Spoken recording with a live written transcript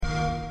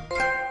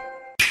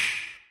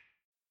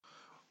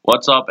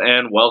What's up,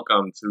 and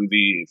welcome to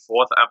the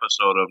fourth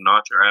episode of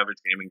Not Your Average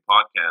Gaming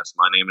Podcast.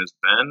 My name is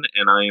Ben,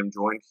 and I am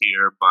joined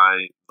here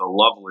by the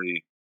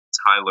lovely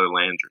Tyler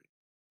Landry.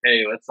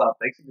 Hey, what's up?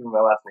 Thanks for giving my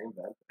last name,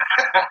 Ben.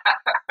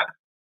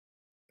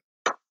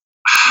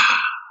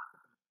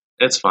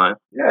 It's fine.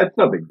 Yeah, it's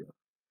no big deal.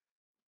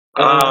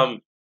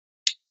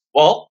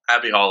 Well,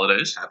 happy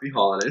holidays. Happy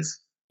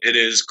holidays. It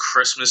is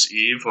Christmas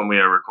Eve when we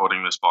are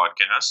recording this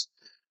podcast.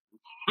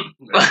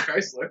 Merry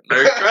Chrysler.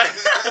 Merry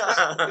Christmas.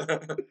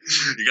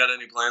 You got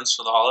any plans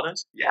for the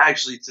holidays? Yeah,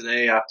 actually,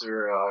 today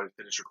after I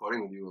finish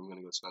recording with you, I'm going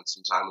to go spend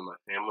some time with my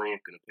family. I'm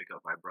going to pick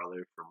up my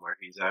brother from where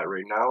he's at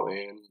right now,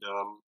 and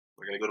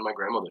we're going to go to my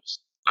grandmother's.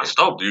 That's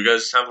dope. Do you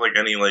guys have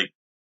any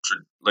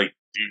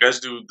do you guys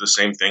do the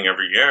same thing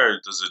every year, or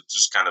does it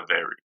just kind of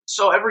vary?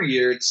 So every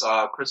year it's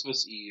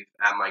Christmas Eve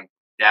at my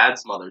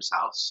dad's mother's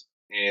house,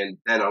 and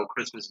then on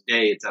Christmas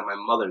Day it's at my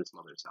mother's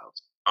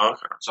house.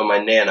 Okay. So my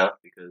Nana,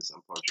 because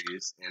I'm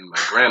Portuguese, and my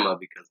grandma,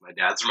 because my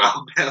dad's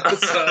from Alabama.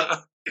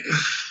 So,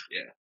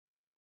 yeah.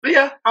 But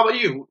yeah, how about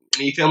you?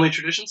 Any family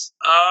traditions?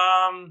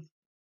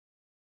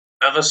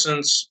 Ever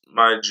since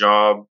my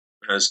job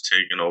has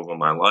taken over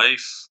my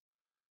life,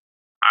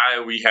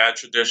 we had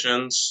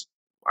traditions.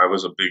 I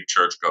was a big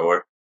church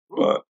goer,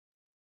 but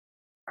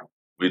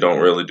we don't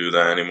really do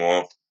that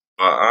anymore.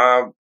 But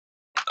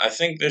I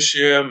think this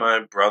year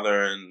my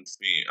brother and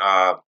me,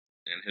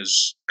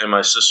 and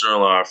my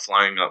sister-in-law are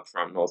flying up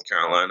from North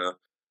Carolina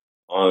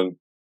on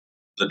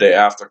the day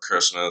after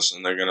Christmas,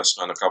 and they're gonna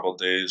spend a couple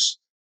days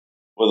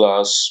with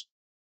us.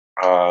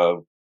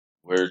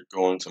 We're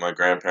going to my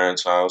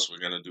grandparents' house. We're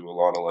gonna do a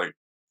lot of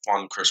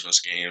fun Christmas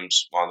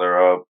games while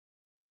they're up.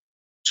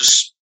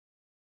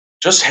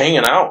 Just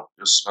hanging out,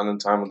 just spending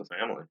time with the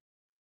family.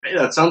 Hey,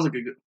 that sounds like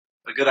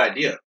a good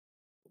idea.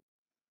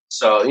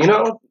 So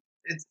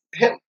it's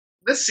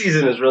this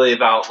season is really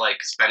about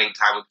spending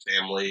time with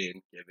family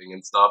and giving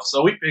and stuff.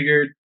 So we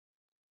figured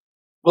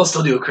we'll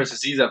still do a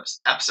Christmas Eve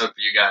episode for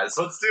you guys.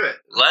 Let's do it.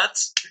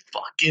 Let's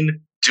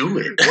fucking do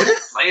it. What are you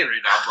playing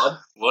right now, bud?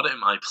 What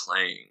am I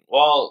playing?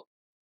 Well,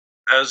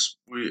 as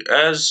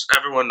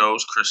everyone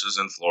knows, Chris is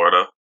in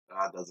Florida.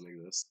 It doesn't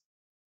exist.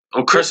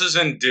 Well, Chris is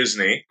in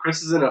Disney.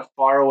 Chris is in a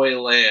faraway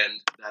land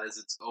that is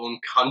its own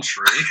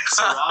country,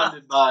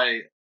 surrounded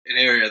by an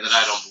area that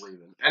I don't believe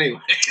in.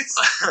 Anyways.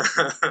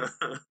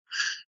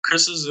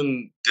 Chris is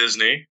in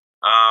Disney,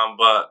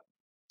 but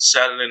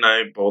Saturday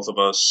night, both of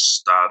us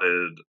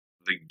started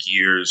the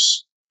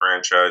Gears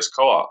franchise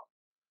co-op.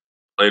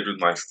 Played with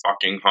my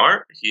fucking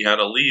heart. He had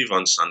to leave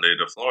on Sunday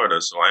to Florida,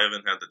 so I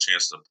haven't had the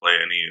chance to play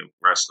any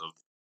rest of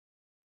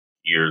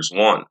Gears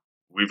 1.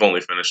 We've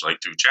only finished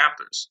 2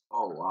 chapters.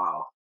 Oh,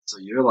 wow. So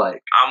you're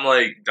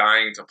I'm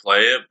dying to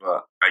play it,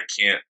 but I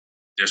can't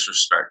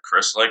disrespect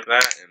Chris like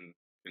that and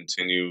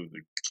continue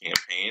the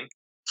campaign.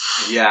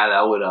 Yeah,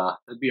 that would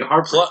it'd be a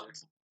hard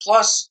project.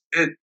 Plus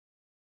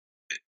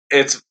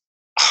it's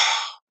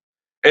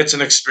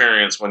an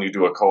experience when you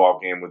do a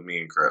co-op game with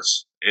me and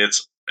Chris.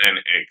 It's an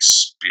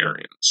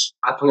experience.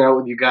 I've hung out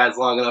with you guys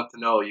long enough to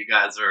know you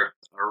guys are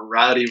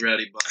rowdy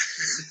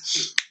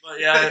bunch. But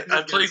yeah,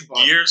 I played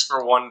Gears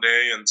for one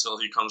day until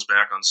he comes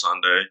back on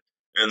Sunday,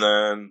 and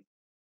then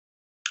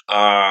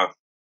I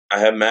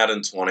had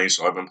Madden 20,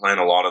 so I've been playing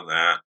a lot of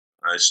that.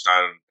 I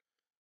started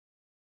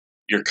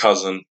your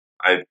cousin.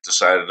 I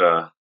decided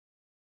to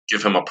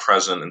give him a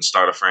present and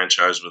start a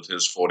franchise with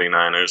his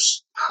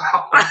 49ers.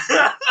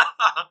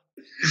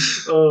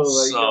 Oh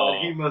my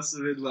god, he must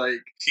have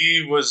been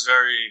He was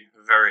very,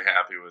 very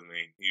happy with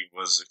me. He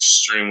was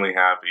extremely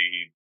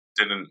happy.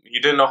 He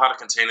didn't know how to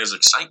contain his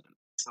excitement.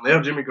 And they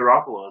have Jimmy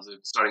Garoppolo as a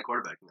starting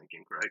quarterback in that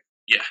game, correct?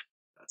 Yeah.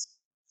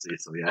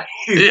 So yeah,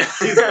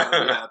 he's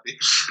happy.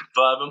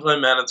 But I've been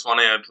playing Madden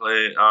 20.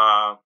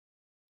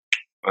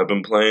 I've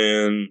been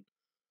playing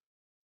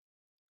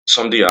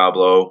some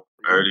Diablo.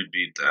 I already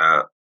beat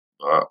that.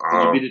 But,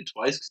 did you beat it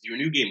twice? Because you were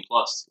New Game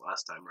Plus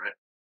last time, right?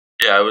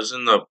 Yeah, I was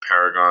in the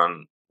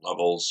Paragon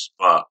levels,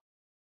 but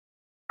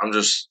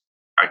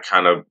I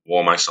kind of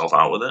wore myself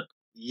out with it.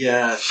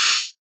 Yeah.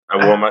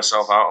 I wore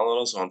myself out a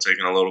little, so I'm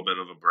taking a little bit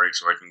of a break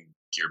so I can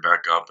gear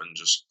back up and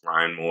just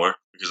grind more.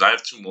 Because I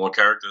have 2 more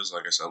characters,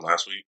 like I said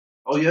last week.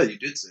 Oh yeah, you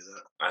did say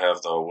that. I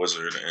have the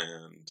Wizard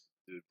and...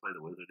 Dude, play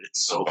the Wizard.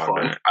 It's so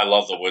fun. I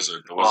love the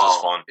Wizard. The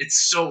Wizard's fun.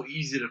 It's so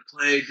easy to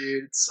play,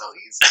 dude. It's so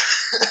easy.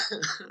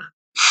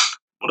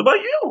 What about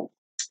you?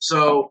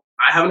 So,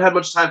 I haven't had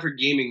much time for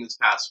gaming this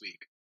past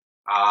week.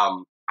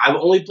 I've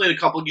only played a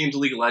couple games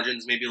of League of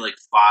Legends, maybe 5.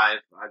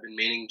 I've been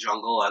maining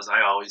jungle, as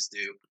I always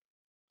do.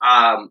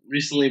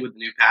 Recently, with the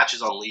new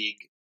patches on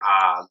League,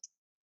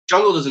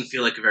 jungle doesn't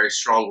feel like a very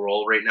strong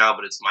role right now,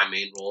 but it's my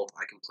main role.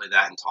 I can play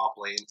that in top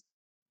lane.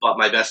 But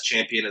my best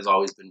champion has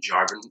always been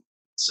Jarvan.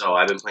 So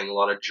I've been playing a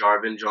lot of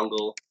Jarvan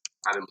jungle.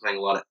 I've been playing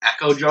a lot of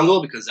Echo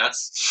jungle, because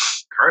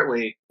that's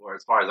currently, or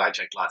as far as I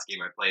checked last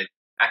game I played,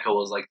 Echo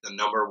was the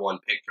number 1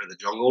 pick for the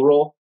jungle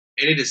role.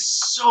 And it is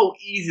so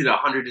easy to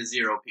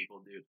 100-0 people,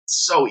 dude.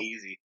 It's so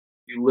easy.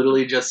 You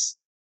literally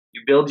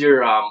you build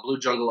your blue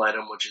jungle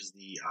item, which is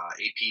the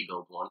AP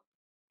build one.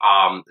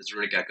 Is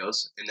Runic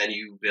Echoes, and then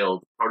you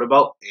build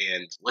Protobelt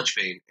and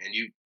Lichbane, and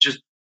you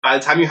just by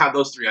the time you have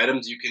those 3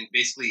 items, you can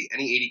basically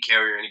any AD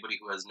carrier, anybody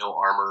who has no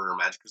armor or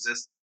magic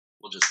resist,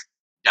 will just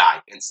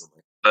die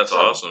instantly. That's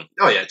awesome.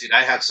 Oh yeah, dude,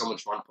 I had so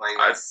much fun playing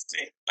I that.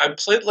 think I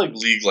played like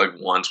League like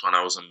once when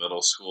I was in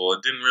middle school. I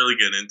didn't really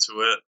get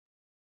into it.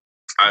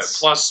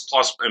 Plus,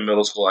 in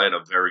middle school, I had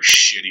a very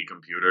shitty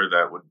computer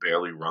that would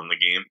barely run the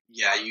game.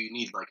 Yeah, you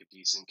need like a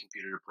decent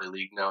computer to play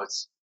League now.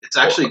 It's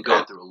actually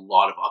gone through a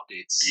lot of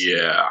updates.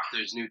 Yeah.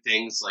 There's new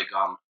things like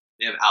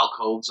they have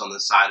alcoves on the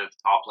side of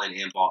top lane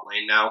and bot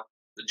lane now.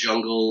 The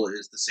jungle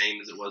is the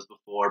same as it was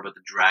before, but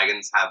the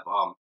dragons have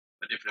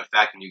a different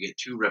effect, and you get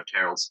 2 Rift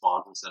Herald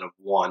spawns instead of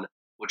 1,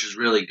 which is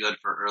really good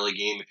for early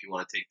game if you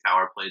want to take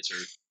tower plates or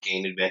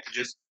gain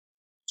advantages.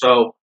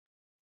 So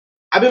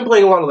I've been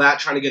playing a lot of that,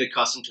 trying to get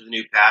accustomed to the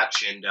new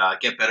patch and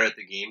get better at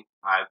the game.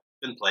 I've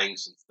been playing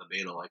since the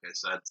beta, like I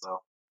said,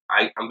 so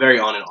I'm very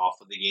on and off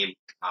of the game.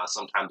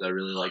 Sometimes I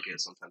really like it,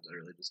 sometimes I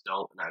really just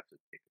don't, and I have to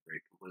take a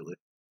break completely.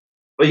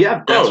 But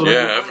yeah, that's what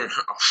I've been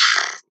playing.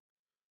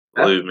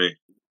 Believe me.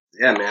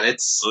 Yeah, man,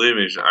 Believe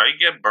me, I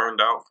get burned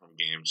out from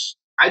games.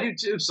 I do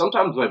too.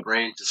 Sometimes my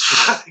brain just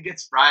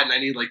gets fried and I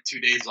need like 2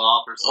 days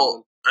off or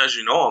something. Well, as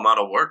you know, I'm out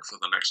of work for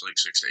the next like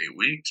 6 to 8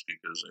 weeks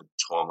because I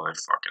tore my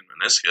fucking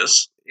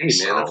meniscus. Hey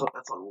man,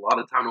 that's a lot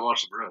of time to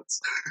watch the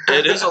Bruins.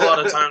 It is a lot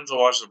of time to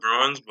watch the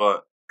Bruins,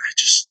 but I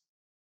just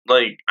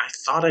I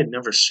thought I'd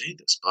never say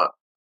this, but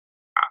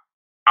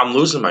I'm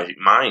losing my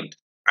mind.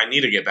 I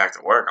need to get back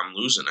to work. I'm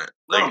losing it.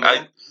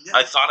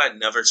 I thought I'd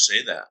never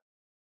say that.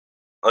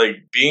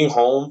 Like being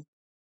home,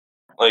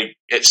 like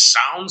it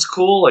sounds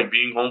cool, like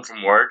being home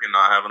from work and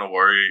not having to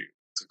worry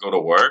to go to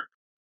work,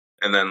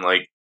 and then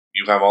like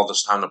you have all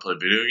this time to play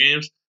video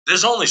games.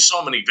 There's only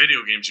so many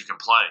video games you can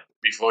play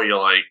before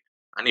you're like,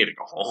 I need to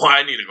go home.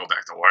 I need to go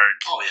back to work.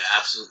 Oh yeah,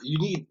 absolutely.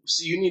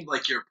 You need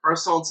like your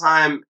personal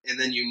time, and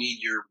then you need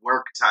your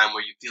work time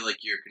where you feel like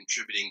you're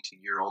contributing to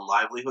your own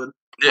livelihood.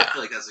 Yeah. I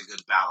feel like that's a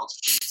good balance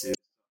between the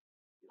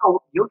two.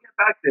 You'll get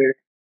back there,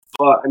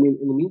 but I mean,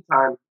 in the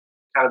meantime,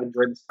 kind of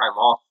enjoy this time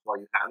off while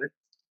you have it.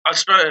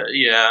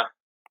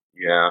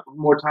 Yeah.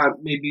 More time,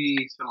 maybe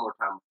spend more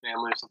time with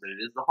family or something.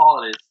 It is the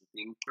holidays, the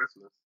theme of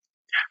Christmas.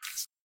 Yeah.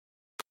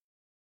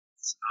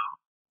 So,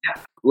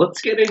 yeah.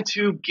 Let's get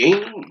into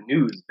gaming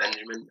news,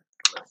 Benjamin.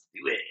 Let's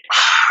do it.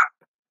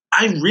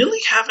 I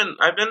really haven't.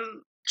 I've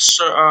been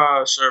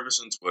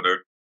servicing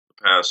Twitter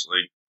the past,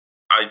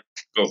 I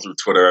go through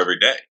Twitter every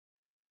day.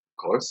 Of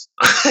course.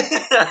 You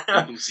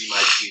can see my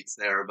tweets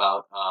there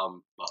about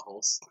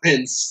buttholes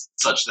and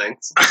such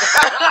things.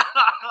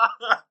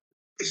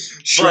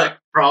 Shrek,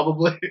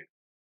 probably.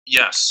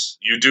 Yes,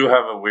 you do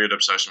have a weird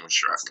obsession with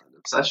Shrek. It's not an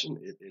obsession,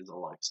 it is a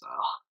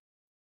lifestyle.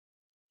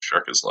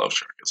 Shrek is love,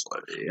 Shrek is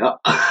life. Yep.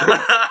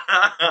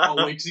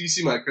 Oh, wait till you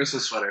see my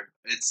Christmas sweater.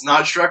 It's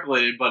not Shrek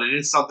related, but it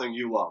is something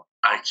you love.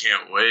 I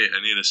can't wait.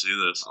 I need to see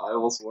this. I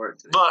almost wore it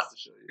today but just to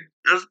show you.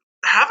 There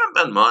haven't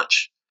been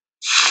much.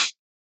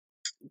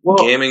 Well,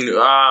 gaming.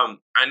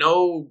 I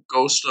know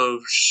Ghost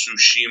of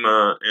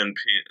Tsushima and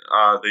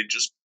they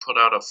just put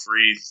out a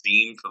free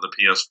theme for the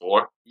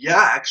PS4. Yeah,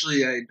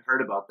 actually, I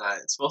heard about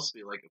that. It's supposed to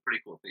be like a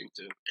pretty cool theme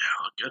too. Yeah,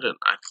 I'll get it.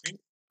 I think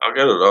I'll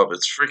get it up.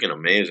 It's freaking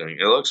amazing.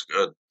 It looks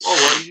good. Well,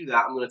 while you do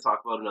that, I'm going to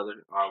talk about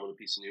another little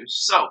piece of news.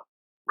 So,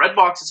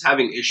 Redbox is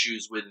having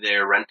issues with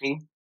their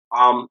renting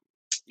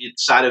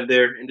side of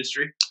their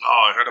industry.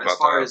 Oh, I heard about that. As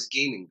far as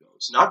gaming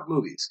goes, not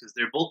movies, because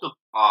their bulk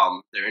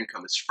of their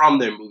income is from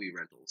their movie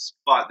rentals,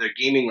 but their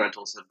gaming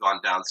rentals have gone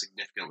down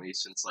significantly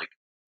since,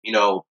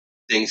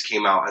 things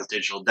came out as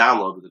digital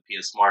download with the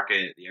PS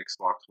Market, the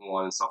Xbox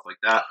One, and stuff like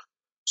that.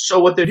 So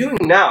what they're doing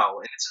now,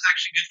 and this is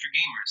actually good for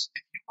gamers,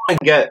 if you want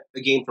to get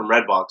a game from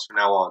Redbox from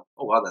now on,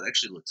 oh wow, that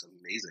actually looks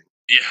amazing.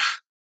 Yeah.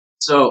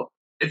 So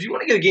if you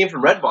want to get a game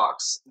from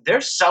Redbox, they're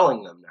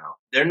selling them now.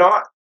 They're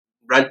not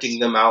renting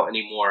them out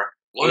anymore.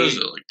 What is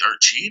it, like dirt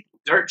cheap?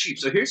 Dirt cheap.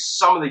 So here's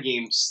some of the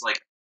games,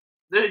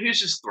 here's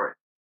just three.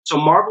 So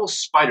Marvel's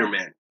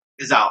Spider-Man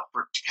is out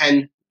for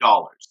 $10.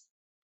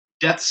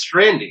 Death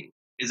Stranding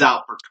is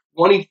out for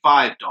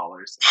 $25.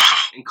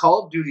 And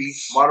Call of Duty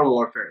Modern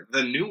Warfare,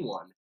 the new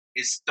one,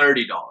 is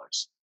 $30.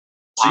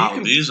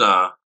 Wow,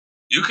 so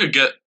you could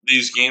get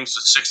these games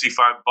for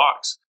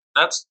 $65.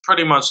 That's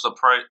pretty much the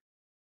price.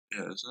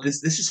 Yeah,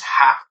 this is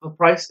half the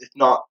price, if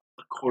not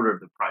a quarter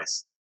of the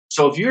price.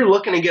 So if you're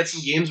looking to get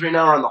some games right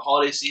now around the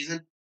holiday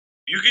season,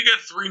 you could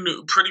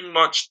get pretty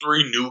much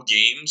three new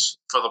games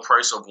for the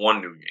price of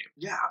one new game.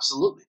 Yeah,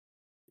 absolutely.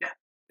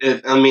 Yeah.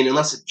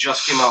 Unless it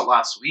just came out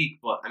last week,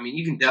 but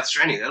even Death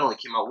Stranding, that only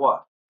came out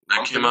what?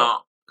 That came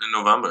out in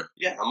November.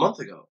 Yeah, a month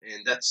ago,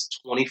 and that's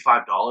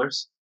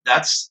 $25.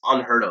 That's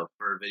unheard of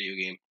for a video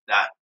game.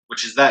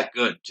 Which is that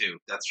good too.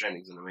 Death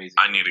Stranding's an amazing.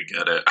 I need to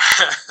get it.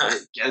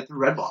 Get it through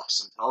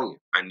Redbox. I'm telling you.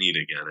 I need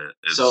to get it.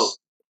 So,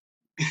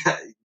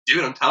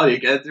 dude, I'm telling you,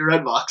 get it through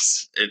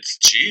Redbox. It's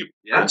cheap.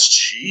 Yeah, it's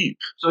cheap.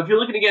 So if you're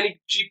looking to get any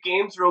cheap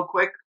games real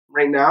quick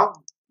right now,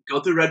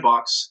 go through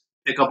Redbox,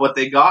 pick up what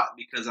they got,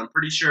 because I'm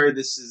pretty sure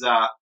this is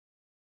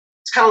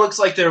kind of looks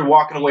like they're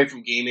walking away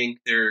from gaming.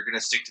 They're going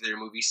to stick to their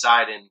movie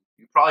side, and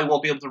you probably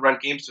won't be able to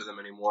rent games through them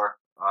anymore.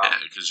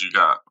 Because you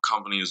got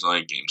companies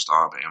like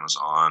GameStop,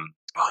 Amazon.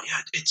 Oh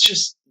yeah, it's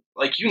just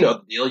like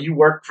the deal. You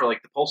work for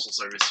like the postal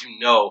service. You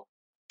know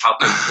how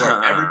things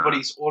work.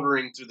 Everybody's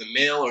ordering through the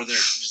mail or they're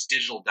just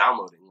digital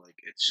downloading. Like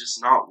it's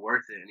just not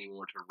worth it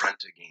anymore to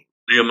rent a game.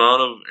 The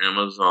amount of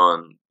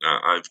Amazon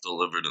that I've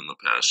delivered in the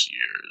past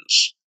year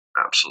is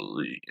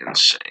absolutely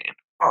insane.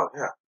 Oh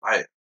yeah,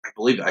 I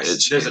believe that.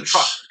 There's a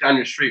truck down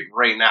your street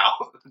right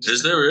now.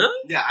 Is there really?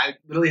 Yeah, I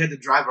literally had to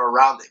drive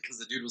around it because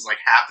the dude was like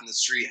half in the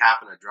street,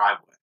 half in a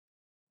driveway.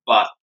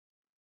 But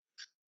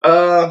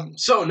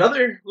so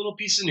another little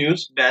piece of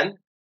news, Ben.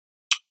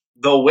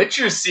 The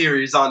Witcher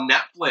series on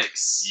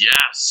Netflix.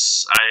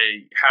 Yes,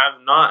 I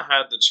have not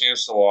had the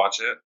chance to watch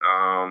it.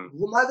 Well,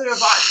 neither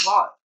have I.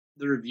 But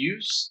the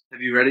reviews.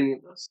 Have you read any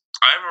of this?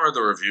 I haven't read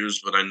the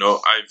reviews, but I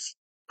know I've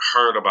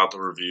heard about the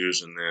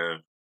reviews, and they're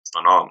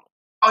phenomenal.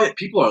 Oh yeah,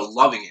 people are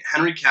loving it.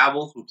 Henry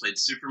Cavill, who played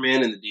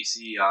Superman in the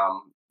DC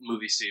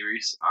movie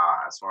series,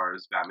 as far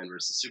as Batman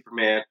vs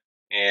Superman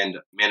and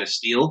Man of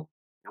Steel,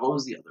 and what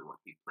was the other one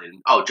he played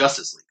in? Oh,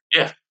 Justice League.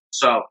 Yeah.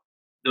 So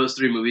those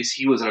three movies,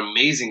 he was an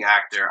amazing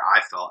actor.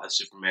 I felt as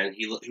Superman.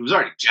 He was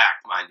already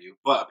jacked, mind you,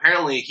 but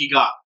apparently he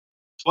got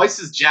twice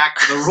as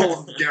jacked for the role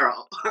of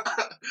Geralt,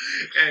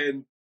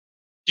 and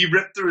he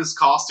ripped through his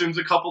costumes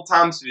a couple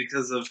times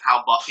because of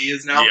how buff he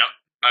is now. Yep,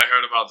 I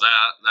heard about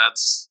that.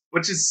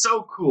 Which is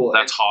so cool.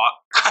 That's hot.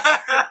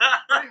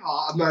 Pretty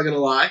hot, I'm not gonna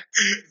lie.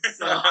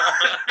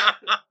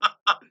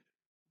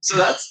 So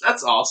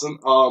that's awesome.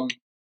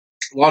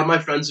 A lot of my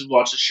friends who've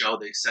watched the show,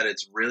 they said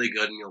it's really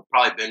good, and you'll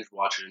probably binge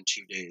watch it in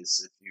 2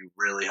 days if you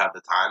really have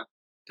the time,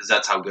 because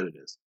that's how good it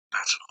is.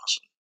 That's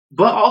awesome.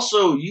 But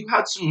also, you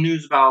had some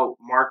news about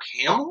Mark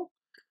Hamill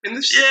in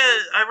this. Yeah,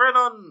 I read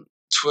on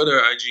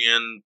Twitter,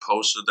 IGN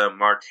posted that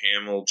Mark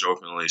Hamill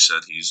jokingly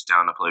said he's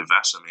down to play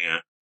Vesemir,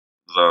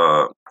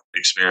 the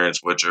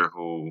experienced Witcher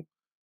who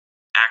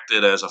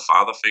acted as a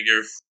father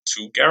figure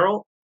to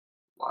Geralt.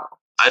 Wow.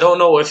 I don't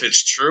know if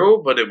it's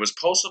true, but it was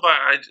posted by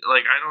I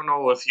don't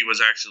know if he was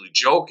actually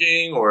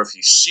joking or if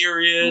he's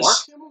serious. Mark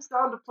Hamill's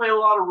down to play a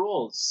lot of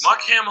roles.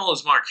 Mark Hamill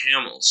is Mark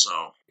Hamill,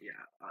 so yeah,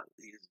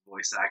 he's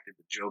voice acted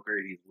the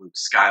Joker. He's Luke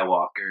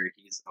Skywalker.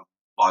 He's a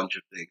bunch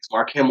of things.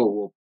 Mark Hamill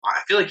will.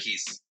 I feel like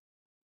he's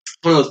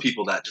one of those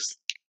people that just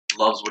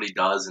loves what he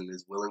does and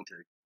is willing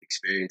to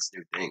experience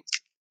new things.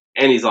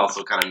 And he's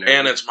also kind of nerdy.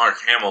 And it's Mark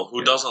Hamill.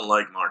 Who doesn't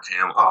like Mark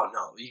Hamill? Oh,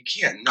 no. You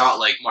can't not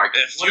like Mark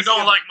Hamill. If you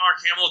don't like Mark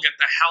Hamill, get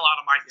the hell out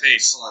of my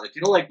face. Hold on. If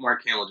you don't like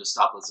Mark Hamill, just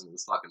stop listening to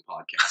this fucking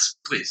podcast.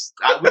 Please.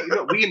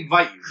 We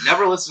invite you.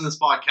 Never listen to this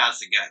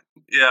podcast again.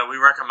 Yeah, we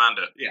recommend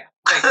it. Yeah.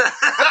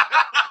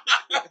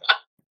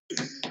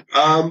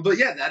 But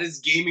yeah, that is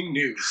gaming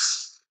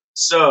news.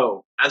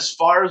 So, as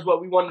far as what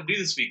we wanted to do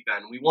this week,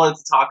 Ben, we wanted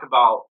to talk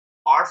about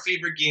our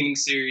favorite gaming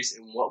series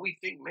and what we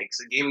think makes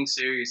a gaming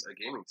series a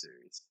gaming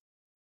series.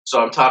 So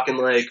I'm talking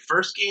like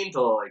first game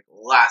to like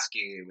last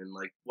game, and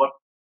like what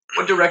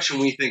direction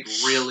we think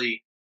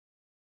really,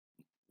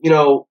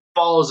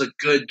 follows a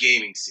good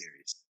gaming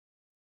series.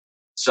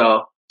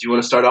 So, do you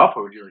want to start off,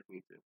 or would you like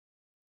me to?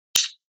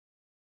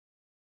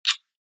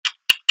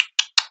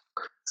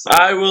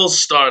 I will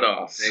start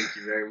off. Thank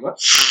you very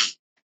much.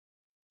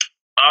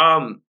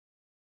 I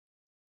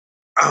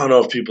don't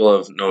know if people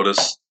have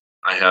noticed,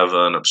 I have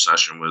an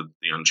obsession with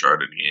the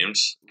Uncharted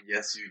games.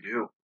 Yes, you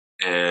do.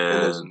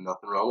 And there's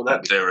nothing wrong with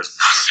that. There is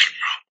nothing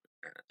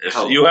wrong. If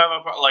you have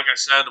like I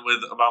said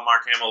about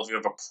Mark Hamill, if you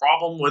have a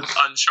problem with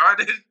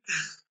Uncharted,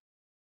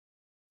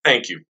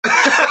 thank you.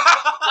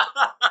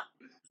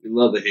 We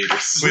love the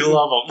haters. We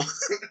love them.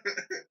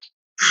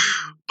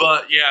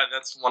 But yeah,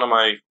 that's one of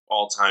my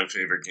all-time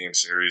favorite game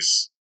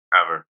series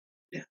ever.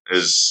 Yeah.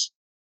 Is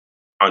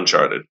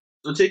Uncharted.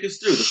 So take us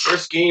through the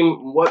first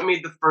game. What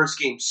made the first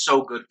game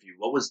so good for you?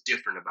 What was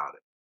different about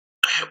it?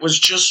 It was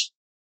just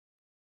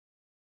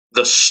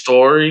the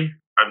story.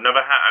 I've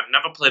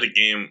never played a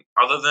game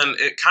other than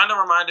it kind of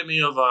reminded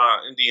me of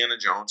Indiana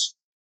Jones.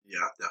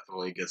 Yeah,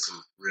 definitely get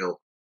some real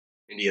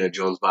Indiana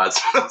Jones vibes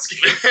from those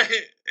games.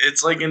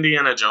 It's like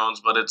Indiana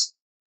Jones, but it's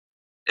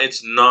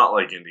not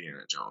like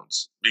Indiana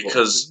Jones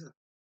because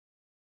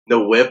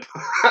no whip,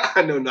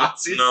 no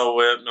Nazis, no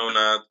whip, no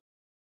not.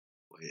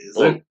 Wait, is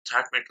it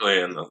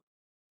technically in the?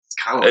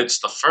 It's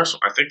the first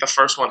one. I think the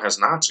first one has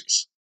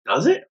Nazis.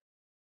 Does it?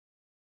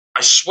 I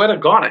swear to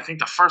God, I think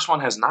the first one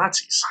has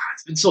Nazis.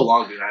 It's been so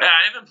long, dude.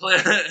 I haven't played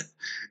it.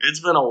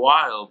 It's been a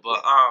while,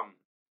 but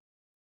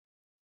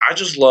I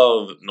just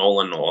love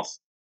Nolan North.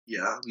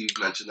 Yeah, we've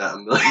mentioned that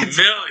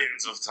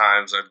millions of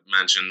times. I've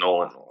mentioned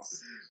Nolan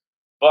North,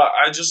 but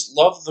I just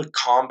love the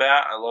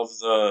combat. I love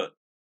the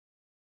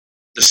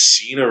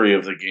scenery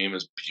of the game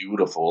is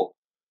beautiful.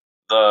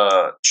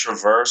 The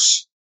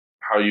traverse,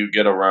 how you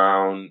get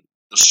around,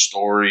 the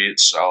story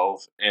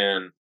itself,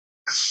 and.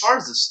 As far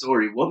as the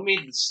story, what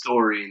made the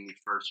story in the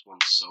first one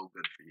so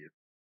good for you?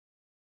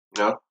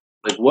 You know?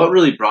 Like, what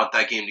really brought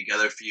that game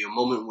together for you? A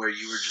moment where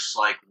you were just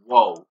like,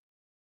 whoa,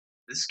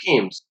 this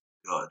game's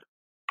good.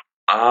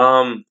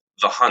 The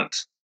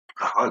hunt.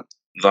 The Hunt.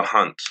 The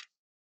Hunt.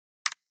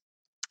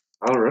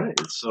 All right.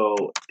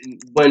 So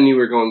when you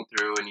were going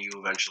through and you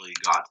eventually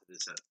got to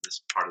this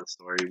part of the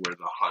story where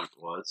the hunt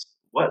was,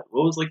 what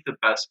was like the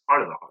best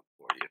part of the hunt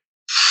for you?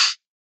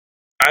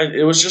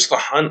 It was just the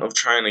hunt of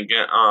trying to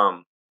get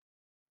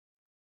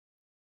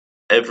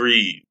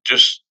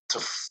just to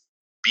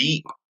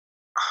beat.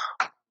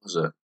 What was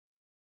it?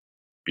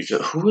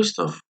 Because who was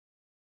the?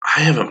 I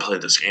haven't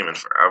played this game in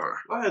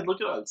forever. Go ahead, look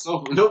it up. It's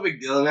no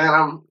big deal,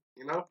 man.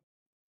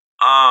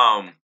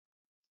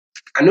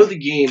 I know the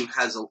game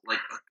has a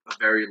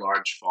very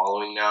large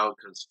following now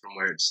because from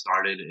where it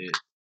started, it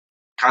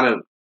kind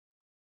of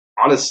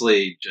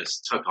honestly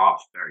just took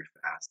off very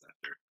fast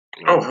after.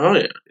 Oh hell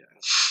yeah!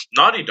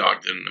 Naughty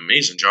Dog did an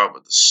amazing job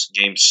with this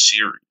game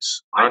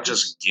series, not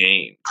just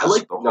game. I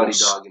like Naughty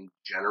Dog in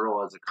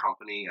general as a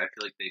company. I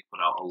feel like they put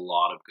out a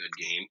lot of good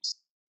games.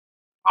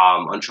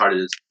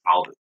 Uncharted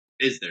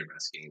is their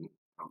best game.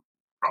 I'm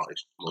probably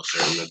most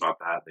certain about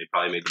that. They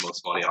probably made the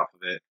most money off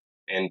of it.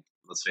 And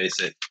let's face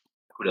it,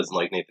 who doesn't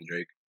like Nathan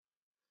Drake?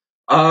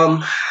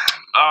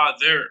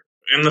 They're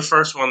in the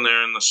first one.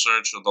 They're in the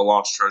search of the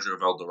lost treasure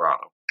of El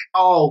Dorado.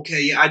 Oh,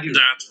 okay, yeah, I do.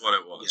 That's what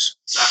it was.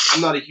 Yeah. So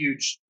I'm not a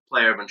huge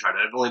player of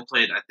Uncharted. I've only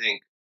played, I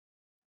think,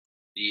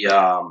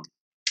 I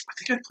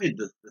played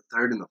the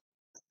third and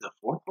the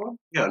fourth one.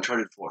 Yeah,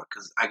 Uncharted 4,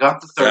 because I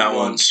got the third one. That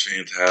one's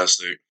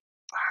fantastic.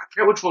 I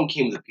forget which one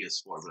came with the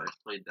PS4, but I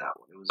played that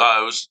one. It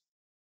was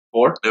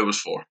 4. It was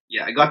 4.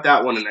 Yeah, I got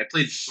that one, and I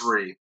played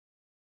 3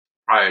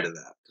 prior to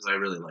that because I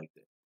really liked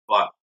it.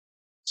 But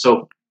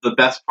so the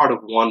best part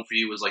of 1 for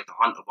you was like the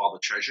hunt of all the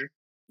treasure.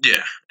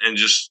 Yeah, and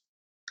just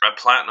I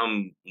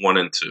platinum 1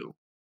 and 2.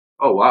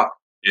 Oh wow!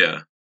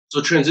 Yeah. So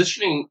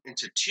transitioning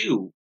into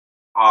 2,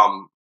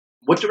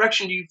 what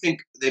direction do you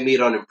think they made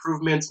on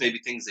improvements? Maybe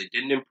things they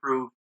didn't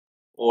improve,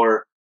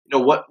 or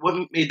what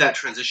made that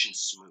transition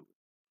smooth?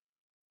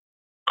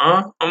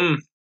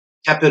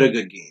 Kept it a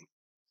good game.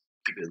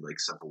 Keep it like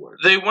simple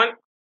words. They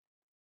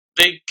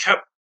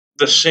kept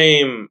the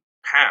same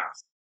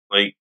path.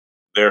 Like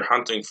they're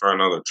hunting for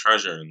another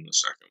treasure in the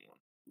second one.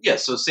 Yeah,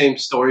 so same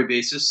story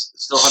basis.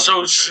 Still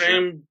hunting for treasure.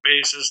 Same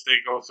basis they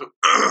go through.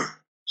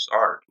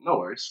 Sorry, no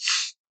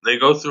worries. They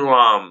go through. Oh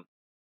my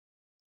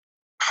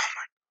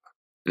God,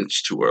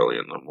 it's too early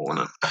in the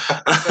morning.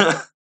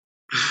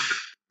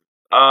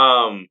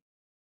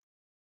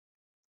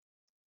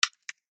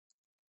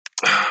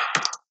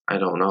 I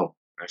don't know.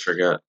 I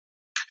forget.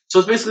 So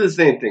it's basically the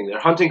same thing. They're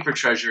hunting for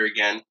treasure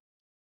again,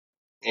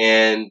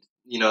 and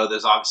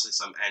there's obviously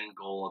some end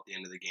goal at the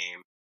end of the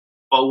game.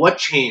 But what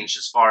changed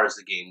as far as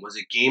the game? Was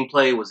it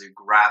gameplay? Was it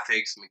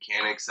graphics,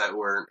 mechanics that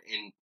were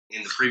in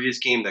the previous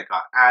game that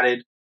got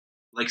added?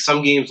 Like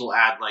some games will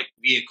add like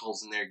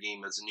vehicles in their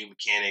game as a new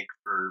mechanic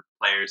for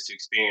players to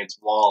experience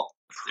while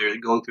they're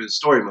going through the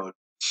story mode.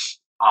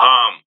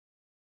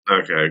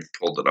 Okay, I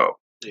pulled it up.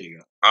 There you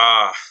go.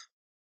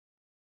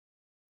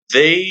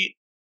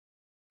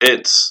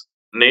 It's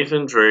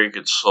Nathan Drake,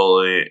 it's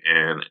Sully,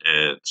 and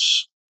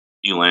it's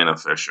Elena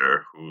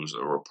Fisher, who's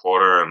a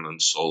reporter, and then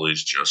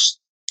Sully's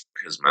just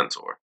his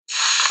mentor.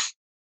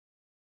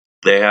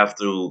 They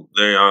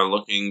are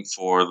looking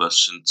for the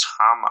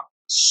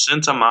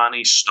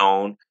Sintamani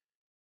Stone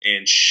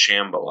in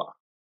Shambhala.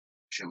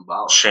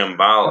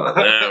 Shambhala,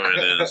 there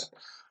it is.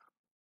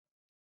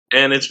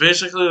 And it's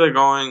basically they're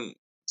going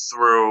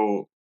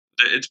through.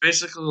 It's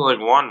basically like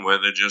one where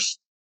there's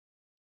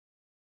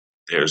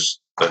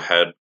the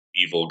head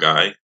evil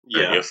guy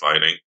that you're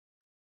fighting.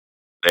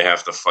 They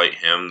have to fight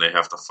him. They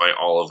have to fight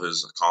all of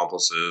his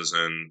accomplices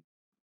and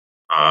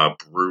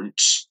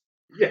brutes.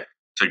 Yeah.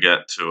 To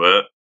get to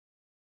it,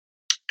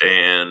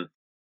 and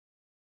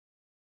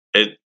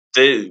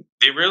they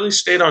really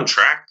stayed on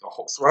track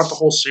throughout the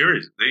whole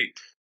series.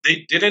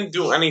 They didn't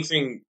do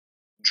anything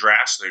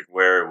drastic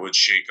where it would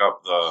shake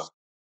up the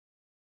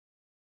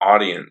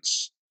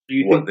audience.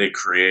 They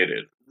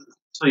created.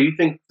 So you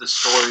think the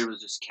story was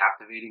just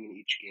captivating in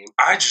each game?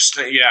 I just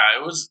think, yeah,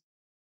 it was.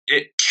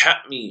 It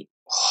kept me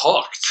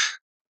hooked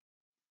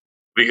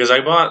because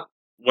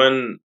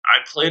when I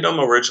played them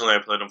originally, I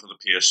played them for the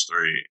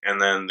PS3,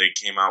 and then they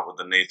came out with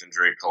the Nathan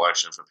Drake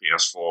collection for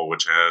PS4,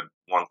 which had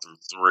 1 through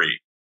 3.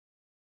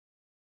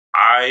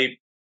 I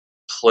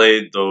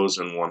played those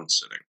in one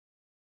sitting.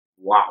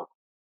 Wow!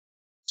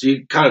 So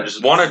you kind of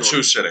just 1 or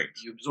 2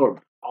 sittings. You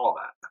absorbed all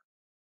that.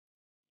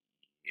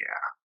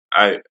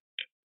 Yeah,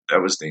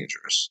 that was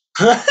dangerous.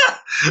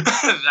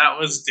 That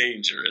was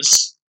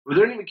dangerous. Were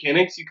there any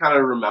mechanics you kind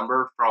of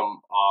remember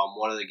from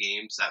one of the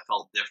games that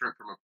felt different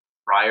from a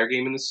prior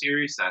game in the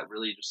series that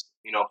really just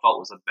felt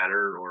was a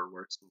better or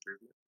worse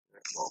improvement?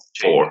 Well,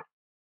 4.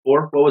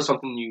 4. What was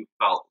something you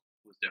felt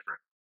was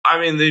different? I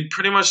mean, they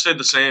pretty much stayed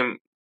the same,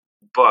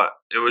 but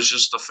it was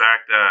just the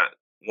fact that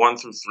 1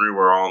 through 3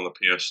 were all on the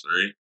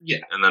PS3.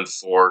 Yeah. And then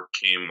 4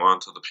 came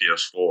onto the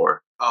PS4.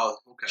 Oh,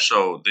 okay.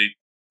 So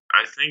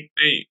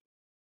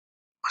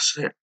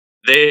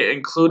they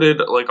included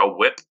like a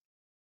whip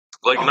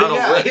Like, not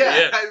yeah, a whip. yeah,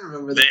 Yeah. I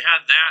remember They that.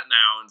 had that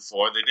now in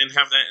 4. They didn't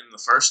have that in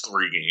the first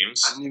 3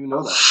 games. I didn't even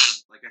know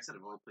that. Like I said,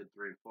 I've only played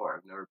 3 and 4.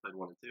 I've never played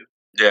 1 and 2.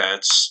 Yeah,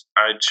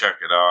 I'd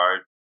check it out.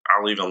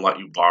 I'll even let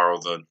you borrow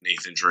the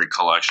Nathan Drake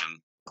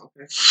collection.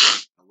 Okay.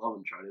 I love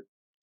Uncharted.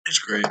 It's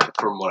great.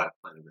 From what I've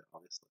played of it,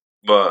 obviously.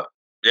 But,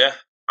 yeah.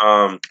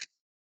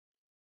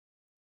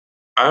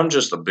 I'm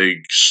just a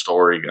big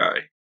story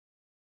guy.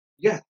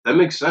 Yeah, that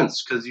makes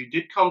sense, because you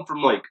did come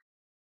from, like,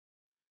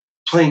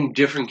 playing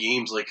different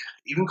games, like,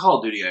 even Call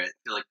of Duty, I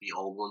feel like the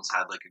old ones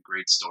had, like, a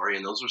great story,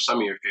 and those were some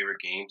of your favorite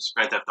games.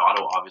 Grand Theft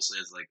Auto, obviously,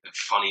 has, like, a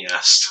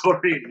funny-ass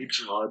story in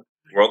each one.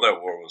 World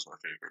at War was my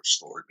favorite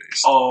story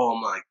based. Oh,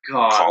 my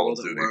God. Call World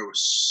of at Duty. War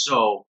was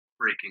so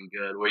freaking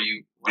good. Where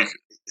you...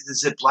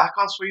 Is it Black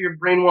Ops where you're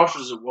brainwashed,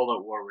 or is it World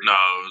at War where you...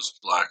 No, it was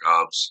Black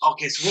Ops.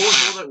 Okay, so what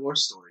was World at War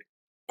story?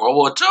 World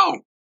War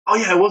II. Oh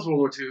yeah, it was World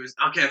War II.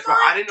 Okay,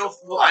 I didn't know.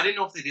 I didn't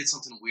know if they did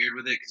something weird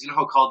with it, because you know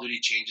how Call of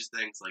Duty changes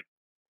things,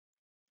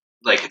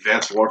 like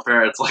Advanced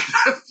Warfare. It's like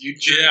the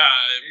future. Yeah,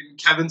 And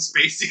Kevin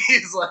Spacey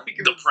is like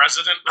the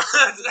president.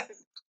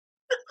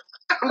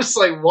 I'm just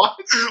like, what?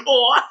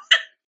 What?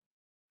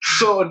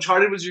 So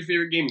Uncharted was your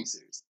favorite gaming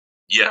series?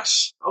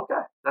 Yes.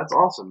 Okay, that's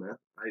awesome, man.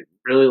 I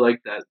really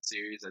like that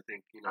series. I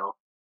think I'll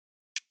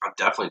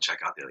definitely check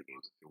out the other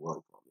games if you're willing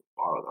to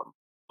borrow them.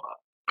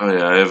 Oh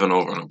yeah, I have an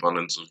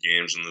overabundance of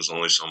games, and there's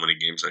only so many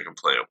games I can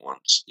play at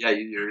once. Yeah,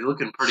 you're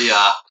looking pretty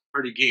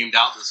gamed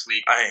out this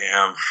week. I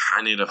am.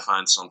 I need to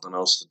find something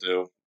else to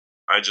do.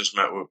 I just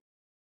met with...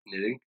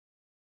 Knitting?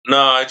 No,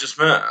 I just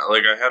met...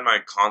 Like, I had my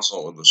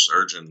consult with the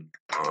surgeon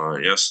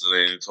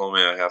yesterday, and he told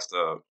me I have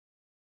to...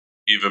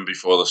 Even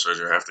before the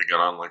surgery, I have to get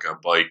on, like, a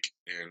bike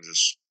and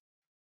just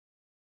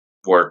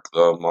work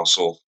the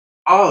muscle.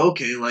 Oh,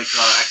 okay, like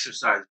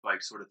exercise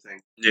bike sort of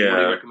thing. Yeah. What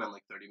do you recommend,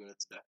 like 30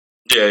 minutes a day?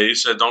 Yeah, he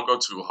said don't go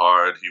too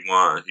hard. He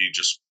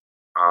just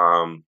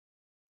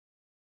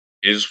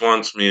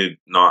wants me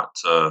not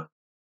to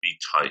be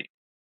tight.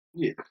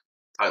 Yeah,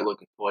 tight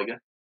looking boy again.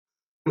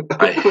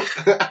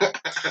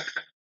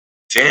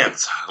 Damn,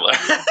 Tyler.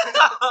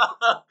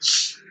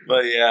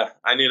 But yeah,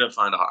 I need to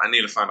find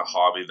a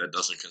hobby that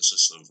doesn't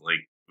consist of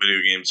like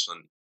video games,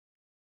 and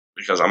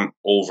because I'm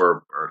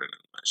overburdening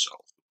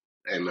myself.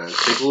 Hey man,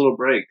 take a little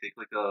break. Take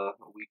like a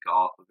week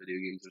off of video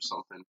games or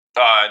something.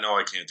 I know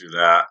I can't do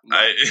that. No.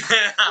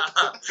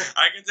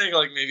 I can take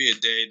like maybe a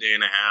day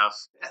and a half.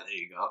 Yeah, there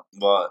you go.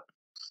 But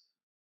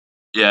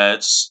yeah,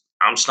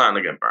 I'm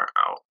starting to get burnt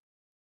out,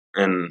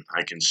 and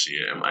I can see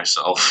it in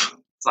myself.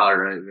 It's all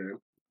right, man.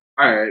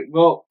 All right,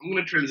 well, I'm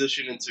gonna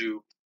transition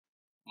into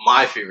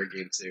my favorite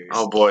game series.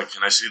 Oh boy,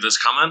 can I see this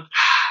coming?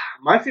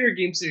 My favorite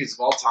game series of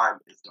all time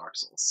is Dark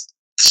Souls.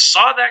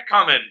 Saw that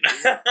coming.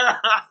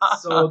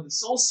 So the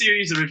Souls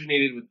series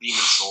originated with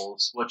Demon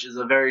Souls, which is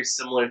a very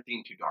similar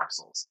theme to Dark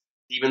Souls.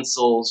 Demon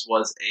Souls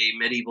was a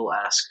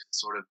medieval-esque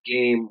sort of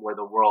game where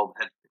the world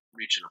had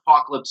reached an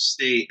apocalypse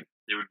state.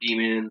 There were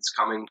demons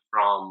coming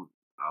from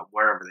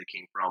wherever they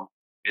came from,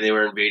 and they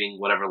were invading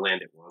whatever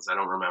land it was. I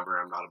don't remember.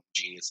 I'm not a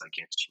genius. I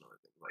can't just remember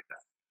things like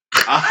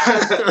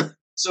that.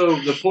 So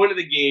the point of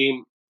the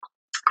game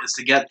is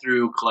to get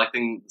through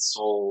collecting the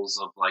souls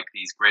of like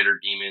these greater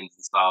demons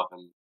and stuff,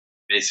 and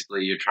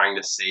basically you're trying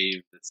to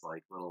save this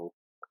like little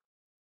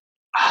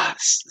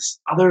this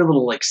other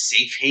little like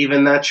safe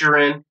haven that you're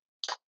in.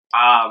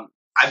 I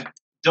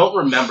don't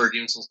remember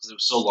Demon Souls because it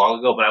was so long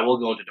ago, but I will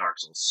go into Dark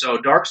Souls. So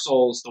Dark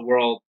Souls, the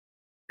world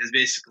is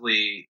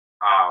basically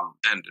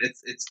Ended.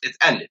 it's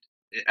ended.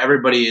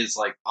 Everybody is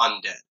like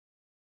undead,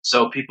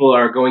 so people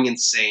are going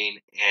insane,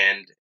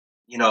 and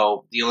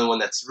the only one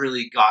that's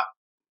really got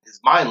his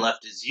mind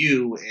left is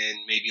you and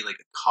maybe like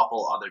a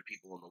couple other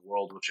people in the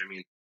world. Which I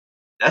mean,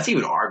 that's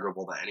even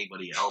arguable that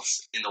anybody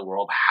else in the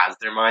world has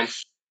their mind.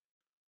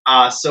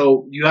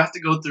 So you have to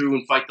go through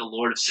and fight the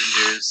Lord of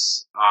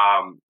Cinders,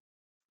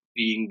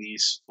 being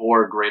these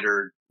 4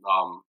 greater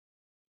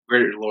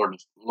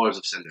lords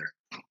of Cinder.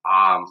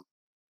 I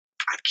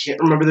can't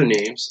remember their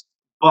names,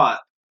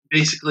 but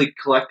basically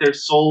collect their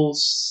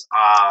souls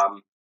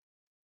and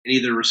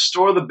either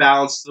restore the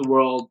balance to the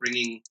world,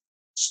 bringing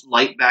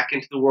light back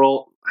into the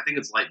world. I think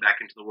it's light back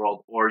into the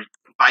world, or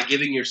by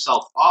giving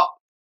yourself up,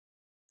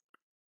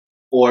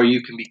 or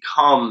you can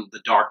become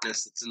the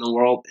darkness that's in the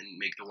world and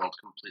make the world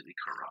completely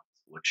corrupt,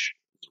 which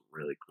is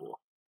really cool.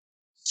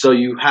 So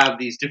you have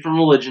these different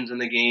religions in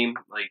the game.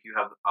 Like you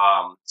have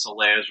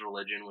Solaire's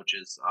religion, which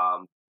is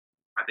I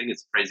think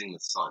it's praising the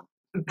sun.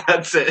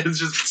 That's it. It's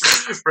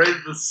just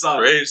praise the sun.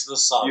 Praise the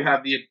sun. You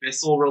have the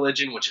Abyssal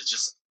religion, which is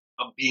just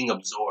being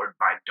absorbed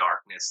by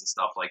darkness and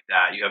stuff like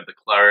that. You have the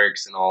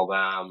clerics and all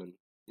them, and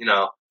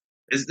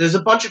there's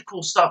a bunch of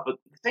cool stuff. But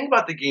the thing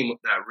about the game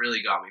that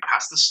really got me,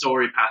 past the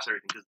story, past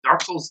everything, because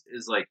Dark Souls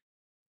is like,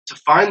 to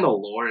find the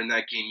lore in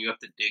that game, you have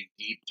to dig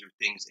deep through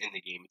things in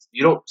the game.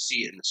 You don't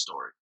see it in the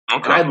story.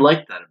 Okay. And I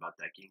like that about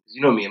that game, because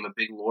you know me, I'm a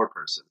big lore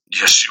person.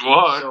 Yes, you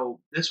are. So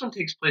this one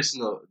takes place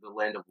in the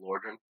land of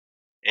Lordran,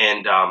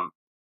 and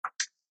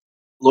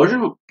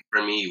Lordran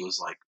for me was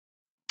like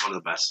one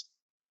of the best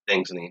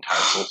things in the entire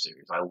Soul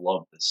series. I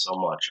loved this so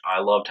much.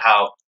 I loved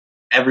how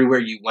everywhere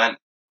you went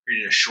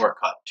created a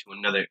shortcut to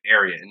another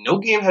area. And no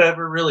game had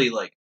ever really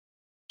like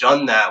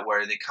done that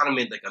where they kind of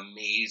made like a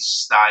maze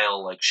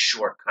style, like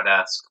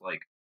shortcut-esque,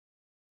 like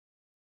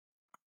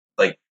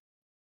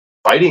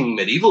fighting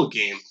medieval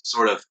game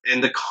sort of.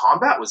 And the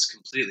combat was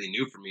completely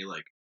new for me.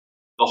 Like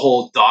the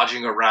whole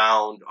dodging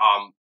around,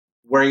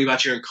 worrying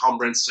about your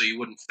encumbrance so you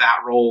wouldn't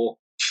fat roll,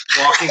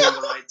 walking at the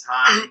right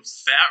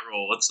times. Fat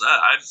roll. What's that?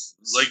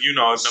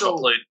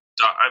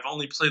 I've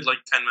only played like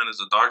 10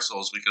 minutes of Dark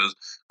Souls because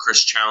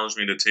Chris challenged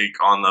me to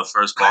take on the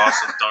first boss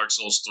of Dark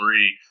Souls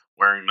 3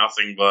 wearing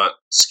nothing but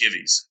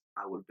skivvies.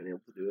 I would have been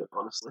able to do it,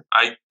 honestly.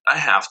 I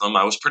have them.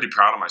 I was pretty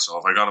proud of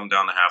myself. I got him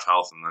down to half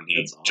health, and then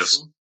he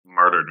just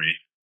murdered me.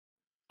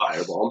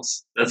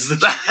 Firebombs. That's the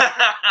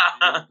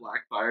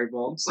black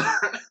firebombs.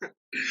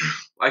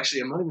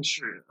 Actually, I'm not even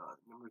sure.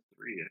 Number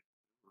 3.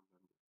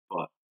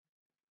 But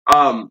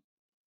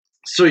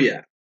so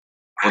yeah.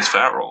 What's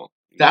fat rolling?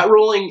 Fat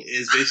rolling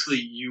is basically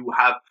you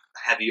have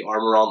heavy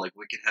armor on, like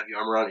wicked heavy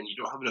armor on, and you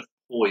don't have enough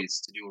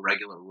poise to do a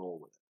regular roll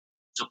with it.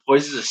 So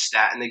poise is a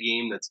stat in the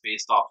game that's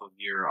based off of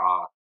your,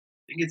 I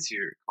think it's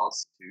your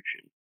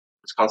constitution.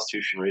 Because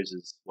constitution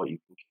raises what you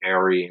can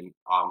carry and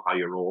how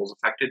your roll is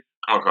affected.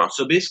 Okay.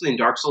 So basically in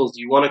Dark Souls,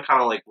 you want to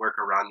kind of like work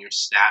around your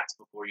stats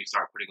before you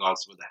start putting on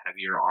some of the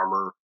heavier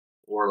armor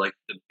or like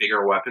the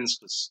bigger weapons,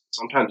 because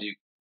sometimes you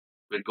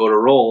would go to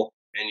roll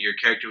and your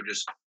character would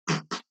just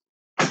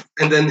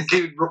and then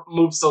they would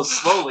move so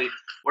slowly,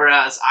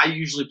 whereas I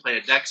usually play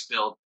a dex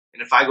build,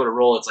 and if I go to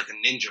roll, it's like a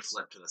ninja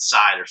flip to the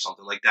side or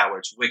something like that, where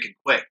it's wicked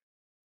quick.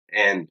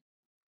 And,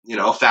 you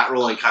know, fat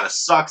rolling kind of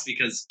sucks,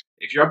 because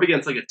if you're up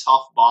against like a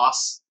tough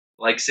boss,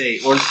 like say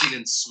Ornstein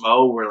and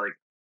Smo were like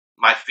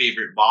my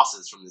favorite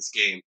bosses from this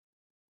game.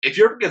 If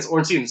you're up against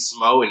Ornstein and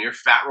Smo and you're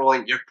fat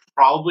rolling, you're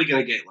probably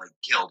going to get like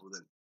killed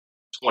within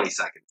 20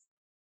 seconds.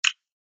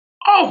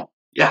 Oh,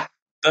 yeah.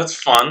 That's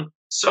fun.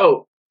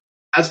 So,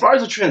 as far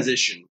as the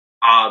transition,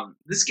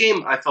 this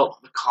game, I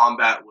felt the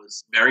combat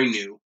was very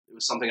new. It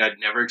was something I'd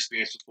never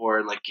experienced before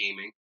in like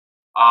gaming.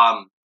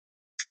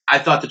 I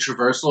thought the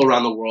traversal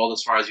around the world,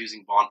 as far as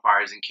using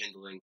bonfires and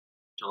kindling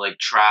to like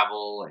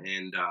travel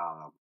and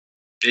are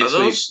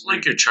those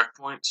like your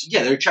checkpoints?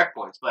 Yeah, they're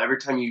checkpoints. But every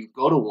time you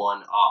go to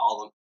one,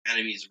 all the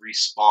enemies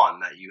respawn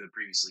that you had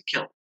previously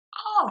killed.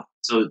 Oh,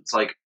 so it's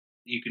like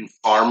you can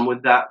farm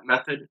with that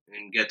method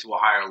and get to a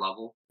higher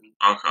level.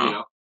 And, okay, you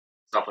know,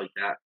 stuff like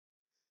that.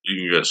 You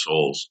can get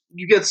souls.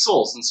 You get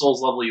souls, and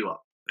souls level you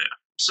up. Yeah.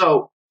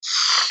 So,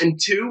 in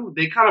 2,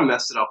 they kind of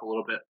messed it up a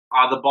little bit.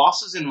 The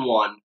bosses in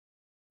 1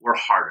 were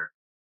harder.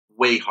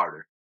 Way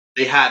harder.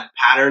 They had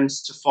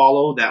patterns to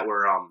follow that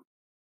were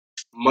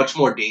much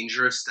more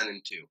dangerous than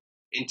in 2.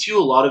 In 2, a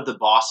lot of the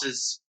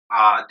bosses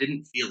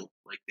didn't feel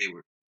like they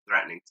were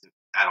threatening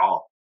at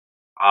all.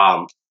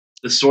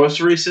 The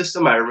sorcery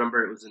system, I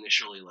remember it was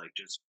initially like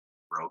just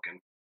broken.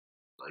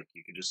 Like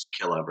you could just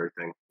kill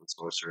everything with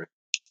sorcery.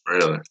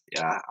 Really?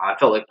 Yeah, I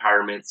felt like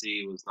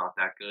pyromancy was not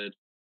that good.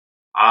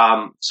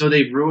 So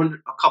they ruined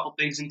a couple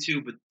things in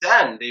 2, but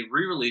then they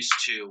re-released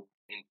 2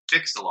 and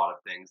fixed a lot of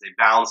things. They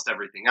balanced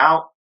everything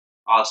out.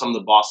 Some of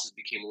the bosses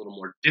became a little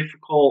more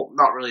difficult,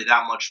 not really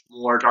that much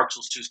more. Dark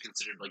Souls 2 is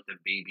considered like the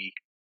baby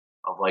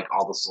of like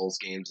all the Souls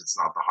games. It's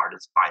not the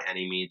hardest by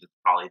any means. It's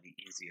probably the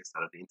easiest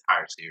out of the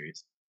entire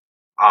series.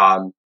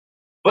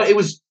 But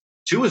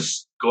 2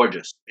 was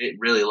gorgeous. It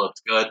really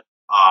looked good.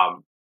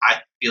 I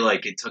feel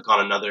like it took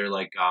on another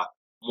like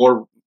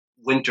more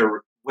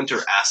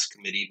winter-esque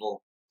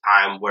medieval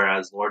time,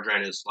 whereas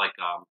Lordran is like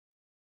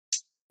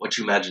what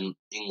you imagine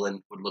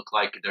England would look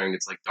like during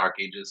its like Dark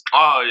Ages.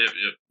 Oh,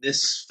 yeah.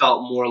 This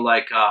felt more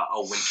like a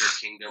winter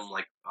kingdom,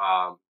 like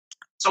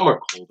somewhere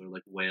colder,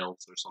 like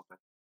Wales or something.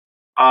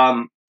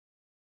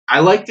 I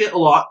liked it a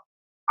lot.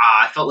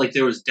 I felt like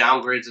there was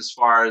downgrades as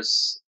far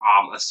as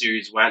a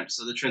series went,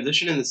 so the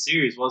transition in the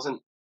series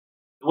wasn't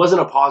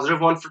a positive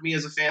one for me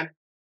as a fan.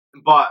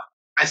 But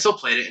I still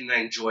played it and I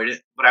enjoyed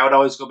it. But I would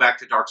always go back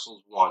to Dark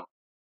Souls 1.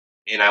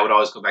 And I would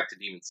always go back to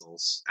Demon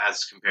Souls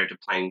as compared to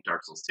playing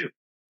Dark Souls 2.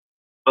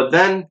 But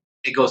then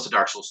it goes to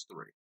Dark Souls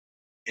 3.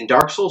 And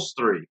Dark Souls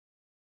 3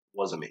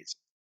 was amazing.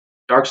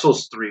 Dark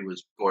Souls 3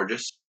 was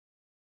gorgeous.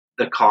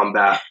 The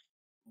combat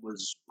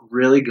was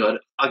really good.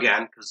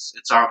 Again, because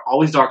it's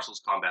always Dark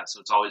Souls combat, so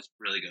it's always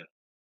really good.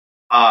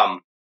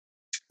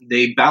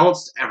 They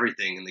balanced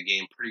everything in the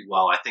game pretty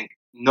well. I think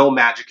no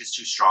magic is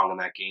too strong in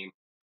that game.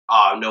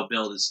 No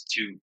build is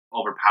too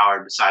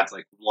overpowered besides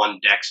like one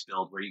dex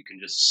build where you can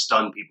just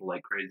stun people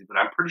like crazy. But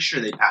I'm pretty sure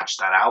they patched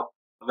that out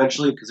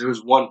eventually, because there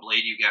was one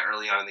blade you get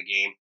early on in the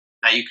game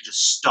that you could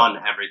just stun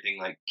everything,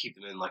 like keep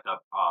them in like a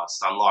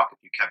stun lock if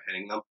you kept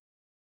hitting them.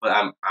 But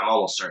I'm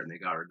almost certain they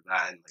got rid of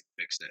that and like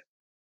fixed it.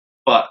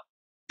 But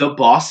the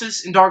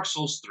bosses in Dark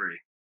Souls 3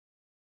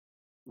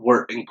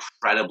 were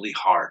incredibly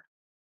hard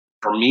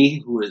for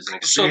me, who is an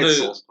experienced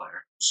Souls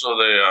player. So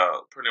they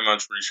pretty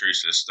much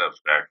retraced their steps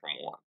back from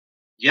 1.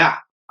 Yeah,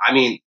 I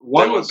mean,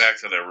 1 they went back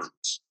to their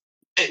roots.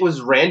 It was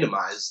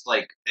randomized.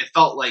 Like it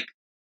felt like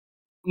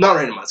not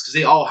randomized because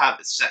they all have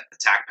set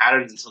attack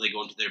patterns until they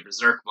go into their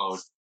berserk mode,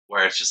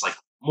 where it's just like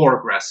more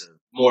aggressive,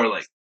 more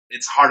like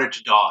it's harder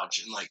to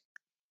dodge, and like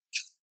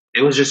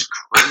it was just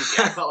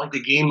crazy. I felt like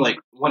the game like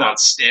went on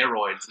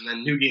steroids, and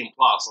then New Game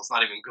Plus. Let's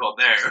not even go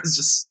there. It was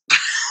just,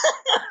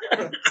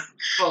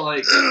 but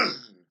like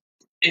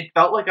it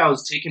felt like I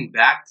was taken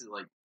back to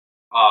like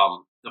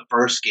the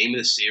first game of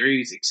the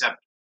series. Except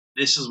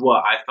this is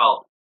what I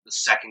felt the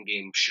second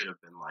game should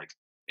have been like.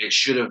 It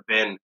should have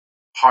been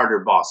harder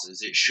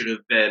bosses. It should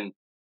have been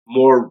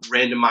more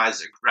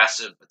randomized,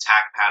 aggressive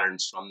attack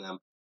patterns from them.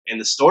 And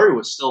the story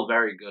was still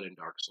very good in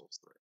Dark Souls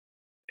 3.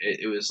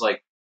 It was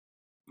like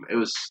it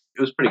was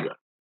pretty good.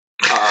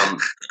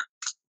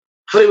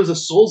 But it was a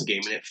Souls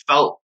game, and it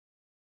felt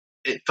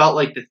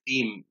like the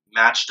theme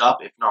matched up,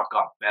 if not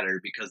got better,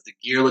 because the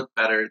gear looked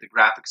better, the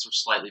graphics were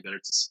slightly better.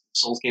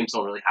 Souls games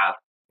don't really have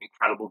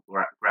incredible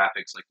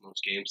graphics like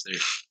most games.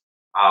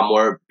 They're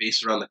more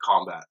based around the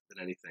combat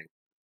than anything.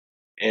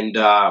 And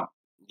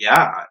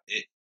yeah,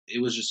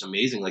 it was just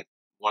amazing. Like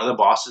one of the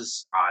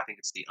bosses, I think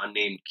it's the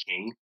Unnamed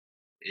King,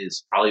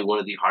 is probably one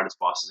of the hardest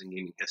bosses in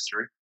gaming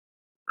history.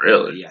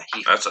 Really? Yeah,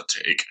 that's a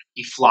take.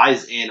 He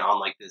flies in on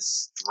like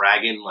this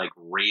dragon, like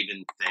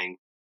raven thing,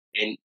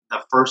 and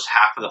the first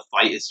half of the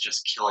fight is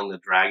just killing the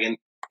dragon.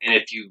 And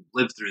if you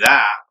live through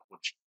that,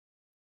 which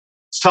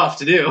it's tough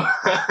to do,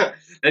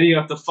 then you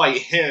have to fight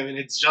him, and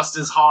it's just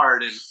as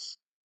hard. And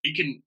he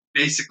can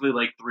basically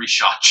like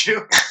 3-shot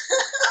you,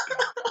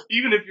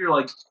 even if you're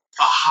like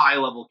a high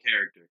level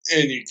character.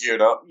 And you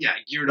geared up. Yeah,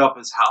 geared up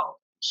as hell.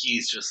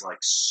 He's just like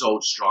so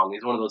strong.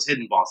 He's one of those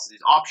hidden bosses.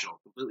 He's optional,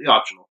 completely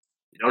optional.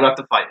 You don't have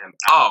to fight him.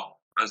 Oh,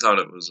 I thought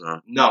it was.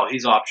 No,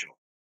 he's optional.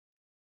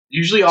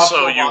 Usually,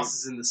 optional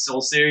bosses in the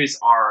Soul series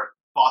are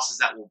bosses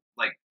that will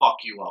like fuck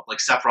you up, like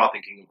Sephiroth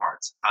in Kingdom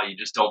Hearts. How you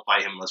just don't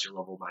fight him unless you're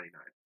level 99.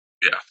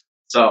 Yeah.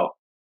 So,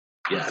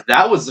 yeah,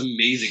 that was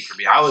amazing for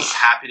me. I was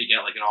happy to get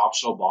like an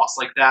optional boss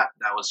like that.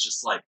 That was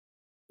just like,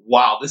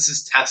 wow, this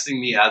is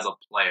testing me as a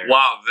player.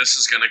 Wow, this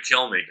is gonna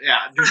kill me. Yeah,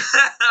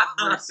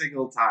 every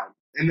single time.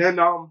 And then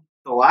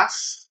the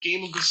last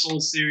game of the Soul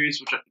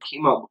series, which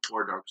came out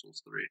before Dark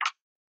Souls 3,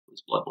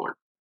 was Bloodborne.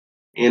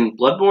 And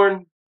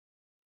Bloodborne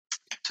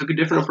took a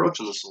different approach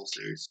in the Soul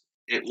series.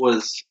 It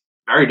was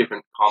very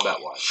different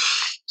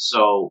combat-wise.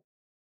 So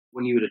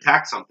when you would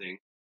attack something,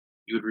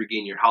 you would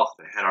regain your health.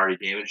 If it had already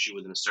damaged you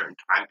within a certain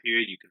time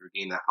period, you could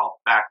regain that health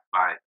back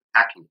by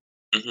attacking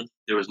it. Mm-hmm.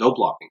 There was no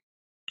blocking.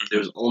 Mm-hmm. There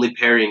was only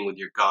parrying with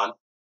your gun,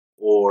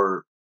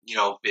 or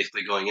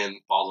basically going in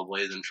balls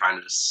ablaze and trying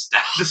to just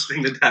stab this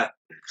thing to death.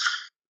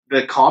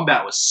 The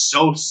combat was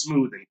so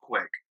smooth and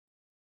quick.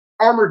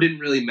 Armor didn't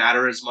really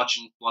matter as much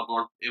in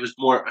Bloodborne. It was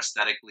more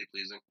aesthetically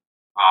pleasing.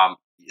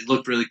 It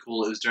looked really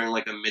cool. It was during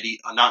like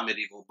a not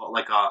medieval, but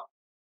like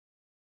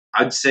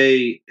I'd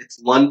say it's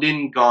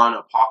London gone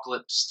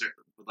apocalypse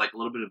with like a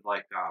little bit of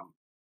like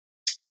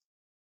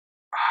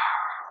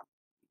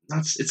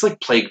it's like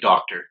Plague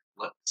Doctor.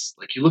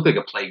 Like you look like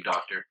a Plague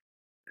Doctor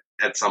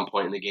at some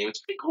point in the game.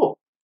 It's pretty cool.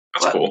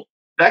 That's cool.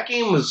 That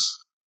game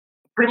was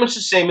pretty much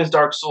the same as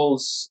Dark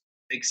Souls,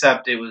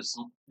 except it was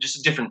just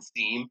a different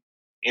theme.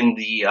 And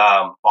the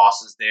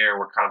bosses there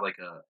were kind of like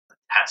a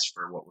test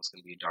for what was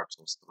going to be Dark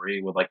Souls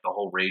 3 with like the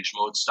whole rage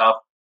mode stuff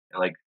and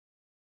like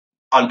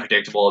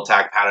unpredictable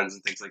attack patterns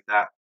and things like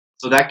that.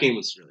 So that game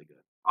was really good.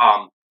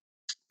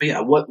 But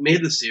yeah, what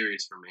made the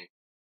series for me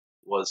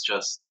was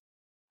just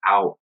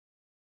how,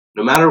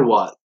 no matter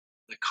what,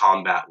 the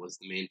combat was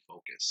the main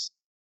focus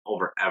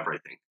over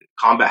everything. The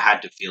combat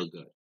had to feel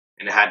good,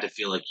 and it had to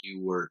feel like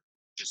you were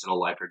just in a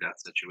life or death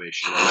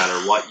situation, no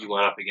matter what you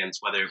went up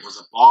against, whether it was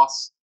a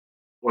boss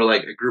or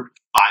like a group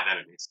of 5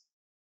 enemies.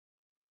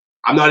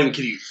 I'm not even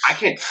kidding you. I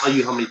can't tell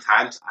you how many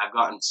times I've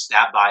gotten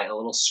stabbed by a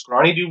little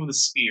scrawny dude with a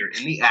spear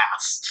in the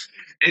ass,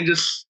 and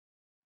just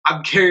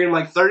I'm carrying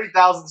like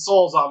 30,000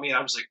 souls on me, and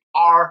I'm just like,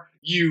 are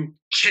you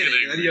kidding?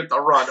 And then you have to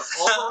run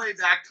all the way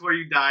back to where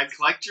you died,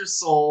 collect your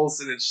souls,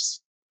 and it's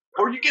just,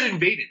 or you get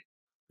invaded.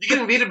 You get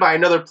invaded by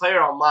another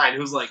player online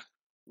who's like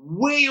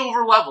way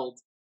over leveled,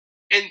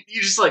 and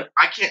you just like,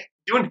 I can't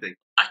do anything.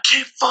 I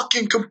can't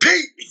fucking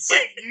compete. It's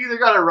like, you either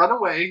gotta run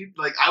away,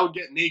 like I would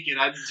get naked,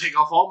 I'd take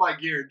off all my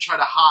gear and try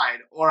to hide,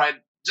 or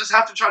I'd just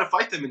have to try to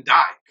fight them and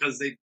die, because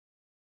they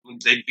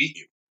beat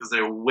you, because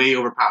they're way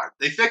overpowered.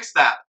 They fixed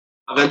that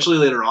eventually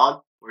later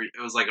on, where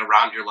it was like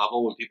around your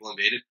level when people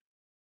invaded.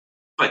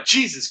 But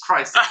Jesus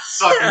Christ, that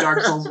sucked in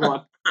Dark Souls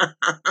 1.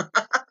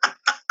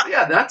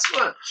 Yeah, that's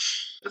what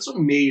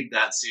made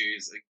that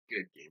series a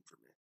good game for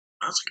me.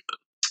 That's good.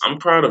 I'm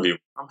proud of you.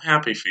 I'm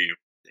happy for you.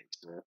 Thanks,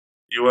 man.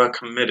 You are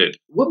committed.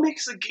 What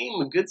makes a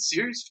game a good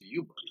series for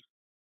you, buddy?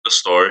 The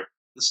story.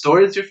 The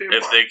story is your favorite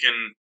If part? they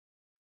can...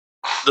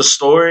 The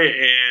story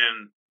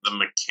and the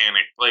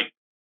mechanic, like,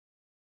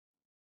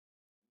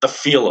 the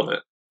feel of it.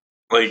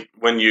 Like,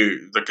 when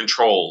the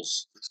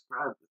controls.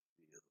 Describe the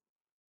feel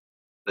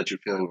that you're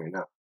feeling right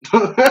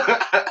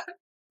now.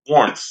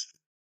 Warmth.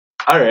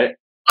 Alright.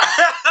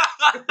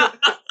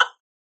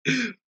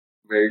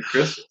 Merry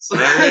Christmas.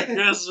 Merry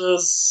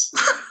Christmas.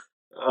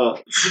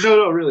 So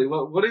no, really.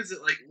 What is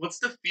it like? What's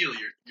the feel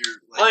you're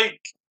like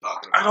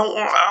talking about? I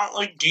don't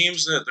like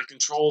games that the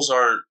controls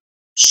are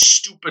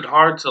stupid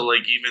hard to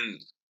like even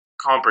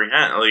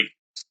comprehend. Like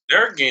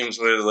there are games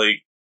where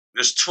like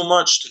there's too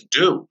much to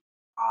do.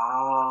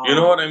 Oh, You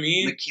know what I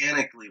mean?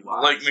 Mechanically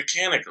wise, Like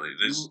mechanically,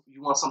 there's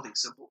you want something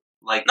simple,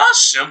 like not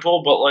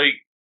simple, but like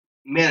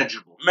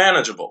manageable.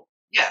 manageable.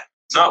 Yeah,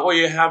 Not where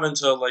you're having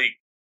to like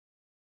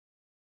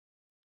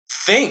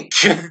think.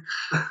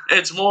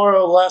 It's more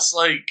or less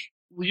like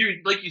well, you're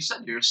like you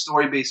said, you're a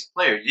story based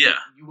player. Yeah.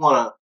 You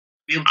want to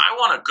be able to. I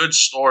want a good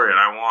story, and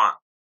I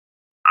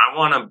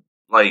want to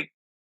like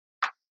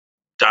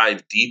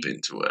dive deep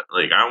into it.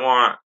 Like I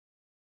want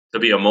to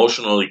be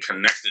emotionally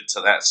connected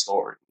to that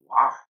story.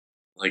 Wow.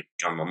 Like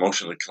I'm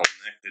emotionally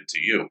connected to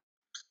you.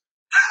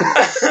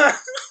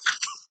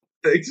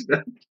 Thanks,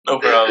 Ben. No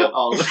problem.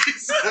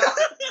 Always.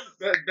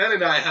 Ben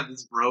and I have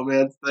this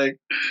bromance thing,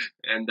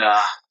 and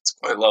It's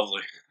quite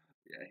lovely.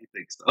 yeah, he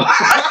thinks so.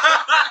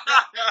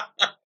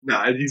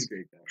 No, he's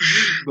great guy.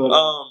 But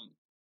so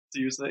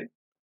you're saying?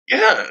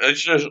 Yeah, it's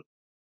just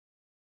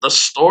the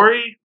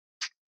story.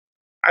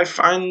 I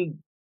find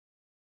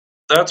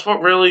that's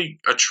what really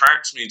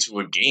attracts me to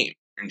a game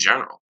in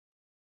general.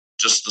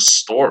 Just the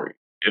story.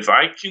 If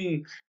I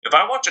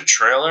watch a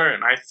trailer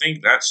and I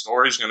think that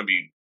story is going to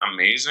be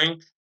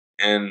amazing,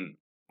 and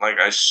like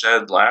I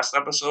said last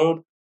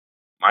episode,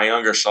 my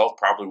younger self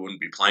probably wouldn't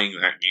be playing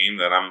that game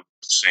that I'm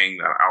saying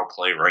that I'll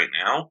play right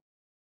now.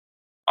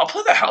 I'll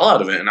play the hell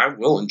out of it, and I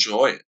will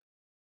enjoy it.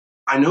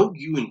 I know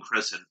you and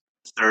Chris had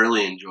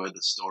thoroughly enjoyed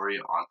the story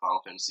on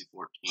Final Fantasy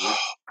XIV,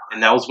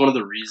 and that was one of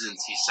the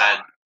reasons he said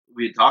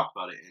we had talked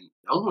about it, and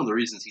that was one of the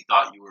reasons he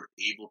thought you were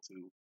able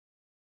to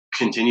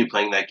continue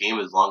playing that game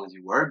as long as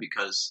you were,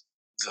 because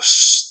The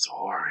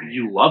story.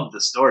 you loved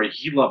the story.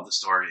 He loved the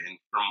story, and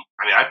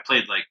I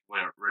played like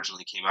when it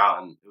originally came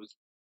out, and it was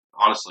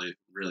honestly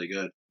really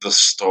good. The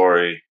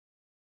story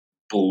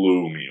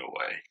blew me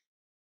away.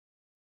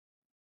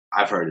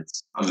 I've heard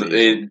it's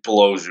amazing. It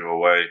blows you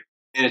away.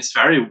 And it's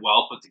very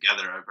well put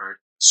together, I've heard.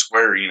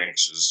 Square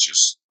Enix is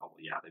just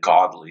They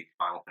godly.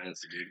 Final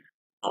Fantasy, dude.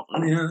 Oh,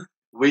 yeah.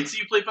 Wait till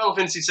you play Final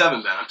Fantasy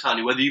VII, man. I'm telling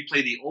you, whether you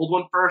play the old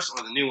one first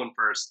or the new one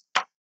first,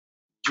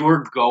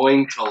 you're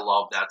going to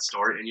love that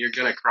story, and you're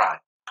going to cry.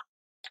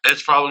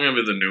 It's probably going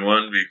to be the new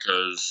one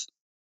because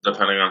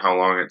depending on how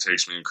long it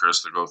takes me and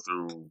Chris to go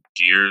through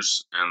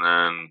Gears, and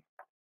then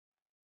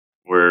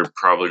we're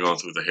probably going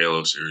through the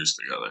Halo series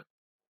together.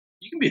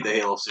 You can beat the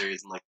Halo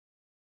series in like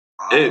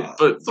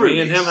but 3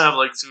 me and weeks. him have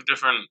like two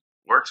different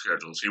work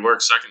schedules. He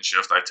works second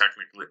shift. I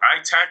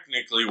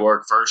technically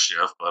work first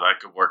shift, but I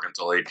could work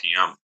until 8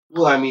 p.m.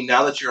 Well, I mean,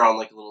 now that you're on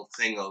like a little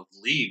thing of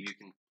leave, you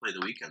can play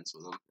the weekends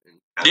with him and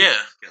kind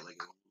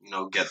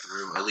of get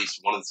through at least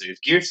one of the series.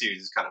 Gear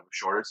series is kind of a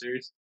shorter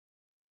series,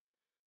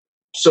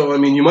 so I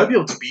mean, you might be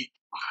able to beat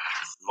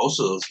most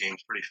of those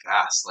games pretty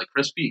fast. Like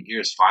Chris beat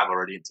Gears 5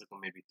 already. It took him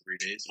maybe 3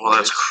 days. Well,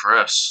 that's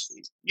Chris.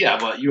 Yeah,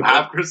 but you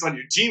have Chris on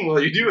your team while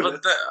you're doing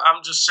it.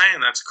 I'm just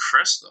saying that's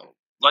Chris though.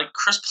 Like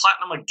Chris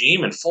platinum a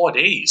game in 4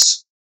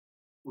 days.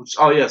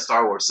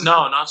 Star Wars.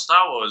 No, not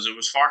Star Wars. It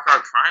was Far Cry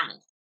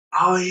Primal.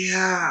 Oh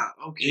yeah.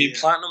 Okay. He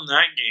platinumed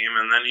that game,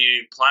 and then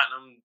he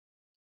platinumed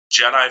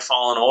Jedi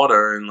Fallen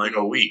Order in like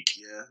a week.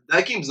 Yeah,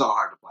 that game's not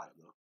hard to platinum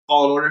though.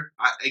 Fallen Order.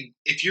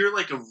 If you're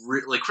like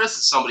Chris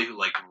is somebody who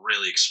like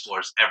really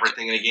explores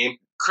everything in a game.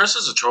 Chris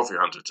is a trophy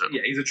hunter too.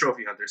 Yeah, he's a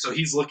trophy hunter, so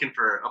he's looking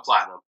for a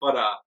platinum. But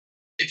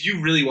if you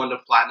really wanted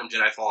to platinum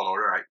Jedi Fallen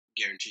Order, I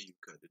guarantee you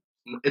could.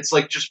 It's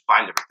like just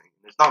find everything.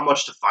 There's not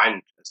much to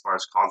find as far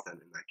as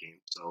content in that game.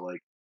 So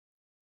like,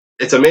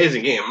 it's an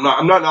amazing game.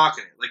 I'm not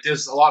knocking it. Like,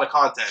 there's a lot of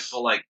content,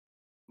 but like,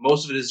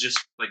 most of it is just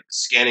like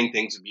scanning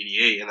things with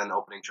BDA and then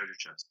opening treasure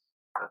chests.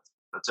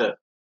 That's it.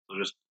 So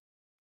just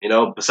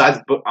besides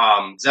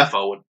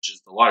Zepho, which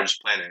is the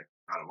largest planet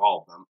out of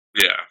all of them.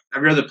 Yeah.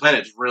 Every other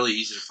planet is really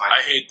easy to find.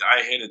 I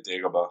hated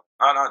Dagobah.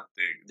 Not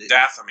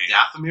Dathomir.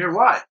 Dathomir?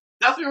 Why?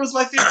 Dathomir was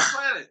my favorite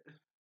planet.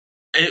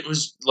 It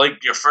was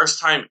like your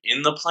first time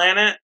in the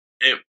planet.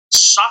 It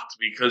sucked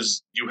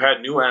because you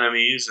had new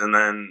enemies, and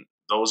then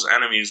those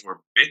enemies were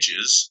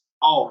bitches.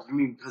 Oh, you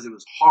mean because it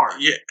was hard?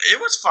 Yeah,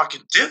 it was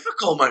fucking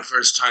difficult my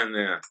first time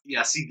there.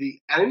 Yeah, see, the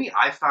enemy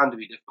I found to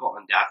be difficult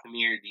on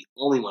Dathomir, the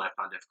only one I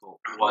found difficult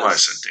was... I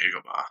said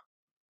Dagobah.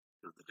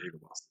 The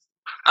Dagobah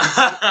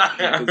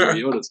system. Because of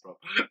Yoda's,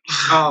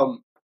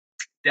 bro.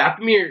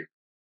 Dathomir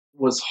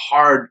was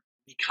hard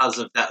because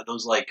of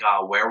those like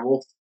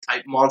werewolf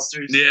type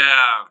monsters.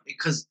 Yeah.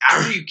 Because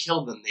after you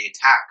kill them, they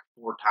attack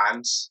 4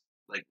 times.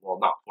 Like, well,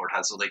 not 4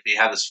 times. So like they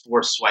have this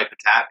 4 swipe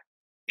attack,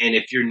 and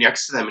if you're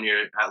next to them and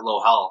you're at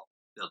low health,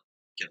 they'll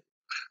kill you.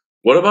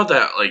 What about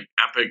that like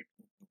epic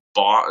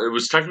boss? It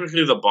was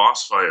technically the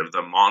boss fight of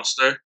the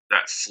monster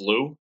that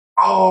flew.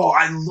 Oh,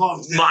 I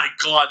loved it. My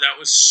God, that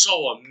was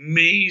so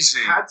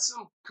amazing. I had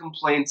some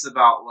complaints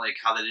about like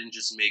how they didn't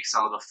just make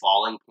some of the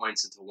falling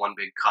points into one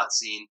big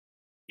cutscene.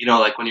 You know,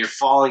 like when you're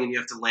falling and you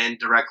have to land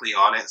directly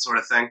on it, sort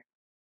of thing.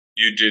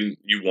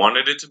 You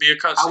wanted it to be a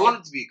cutscene? I wanted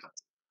it to be a cutscene.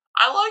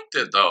 I liked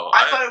it though.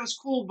 I thought it was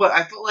cool, but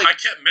I felt like I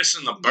kept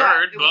missing the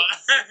bird.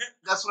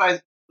 That's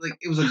what like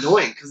it was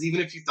annoying because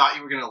even if you thought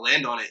you were gonna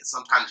land on it,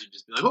 sometimes you'd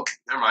just be like, oh,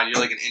 never mind,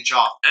 you're like an inch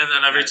off. And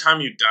then every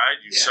time you died,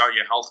 you saw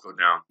your health go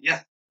down.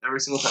 Yeah, every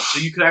single time. So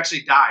you could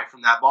actually die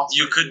from that boss.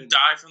 You could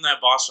die from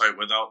that boss fight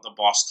without the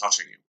boss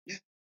touching you. Yeah.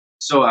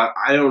 So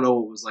I don't know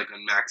what it was like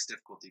on max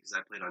difficulty because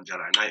I played on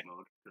Jedi Knight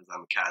mode because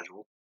I'm a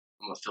casual.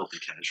 I'm a filthy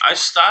casual. I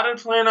started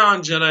playing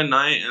on Jedi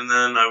Knight, and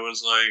then I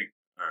was like,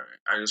 all right,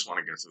 I just want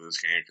to get through this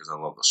game because I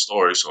love the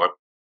story. So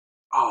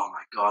oh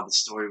my god, the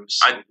story was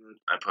so good.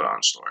 I put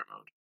on story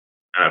mode,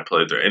 and I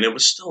played through, and it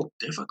was still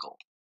difficult.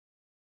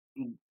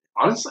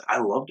 Honestly, I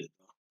loved it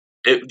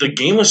though. The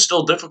game was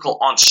still difficult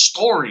on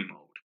story mode.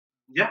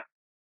 Yeah.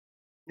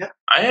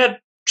 I had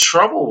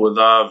trouble with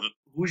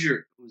Who's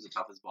the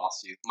toughest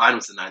boss to you? Mine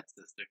was the Ninth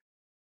Sister.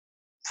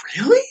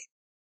 Really?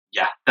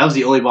 Yeah, that was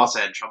the only boss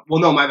I had trouble. Well,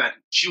 no, my bad.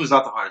 She was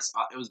not the hardest.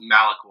 It was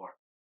Malachor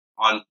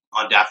on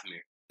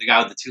Dathomir, the guy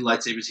with the 2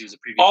 lightsabers. He was a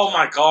previous. Oh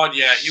my god,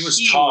 yeah, he was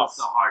tough. Was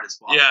the hardest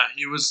boss. Yeah,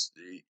 he was.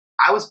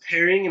 I was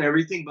parrying and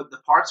everything, but the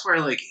parts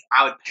where like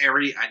I would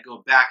parry, I'd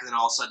go back, and then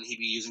all of a sudden he'd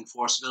be using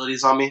force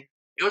abilities on me.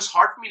 It was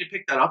hard for me to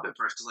pick that up at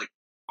first because like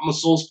I'm a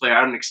Souls player.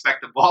 I didn't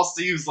expect the boss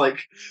to use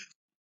like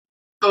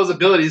those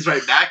abilities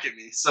right back at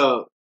me.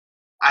 So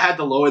I had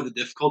to lower the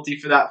difficulty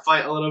for that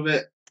fight a little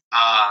bit.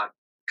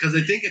 Because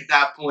I think at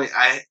that point,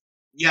 I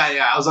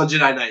was on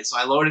Jedi Knight, so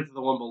I lowered it to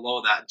the one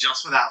below that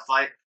just for that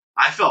fight.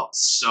 I felt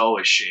so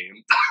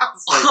ashamed. I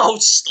was like, oh,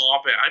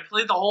 stop it! I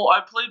played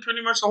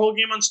pretty much the whole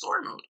game on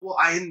story mode. Well,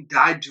 I hadn't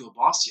died to a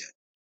boss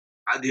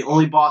yet. The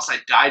only boss I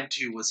died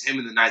to was him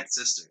and the Ninth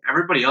Sister.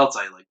 Everybody else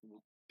I like beat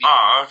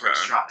the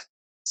first try.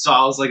 So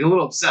I was like a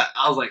little upset.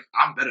 I was like,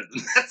 I'm better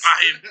than this.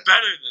 I am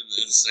better than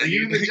this. Like,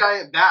 even the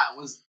giant bat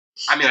was.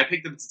 I mean, I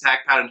picked up its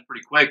attack patterns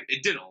pretty quick.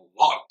 It did a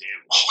lot of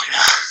damage. Oh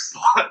yeah.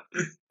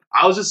 But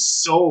I was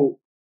just so.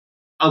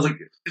 I was like,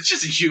 it's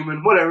just a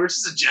human, whatever.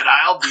 It's just a Jedi.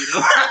 I'll beat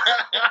him.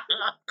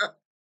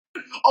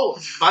 Oh,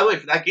 by the way,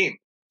 for that game,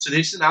 so they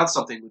just announced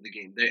something with the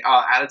game. They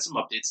added some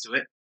updates to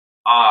it.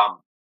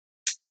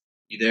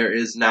 There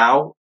is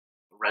now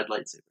a red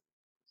lightsaber.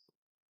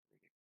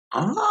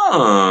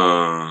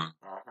 Ah.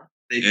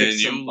 They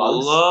fixed some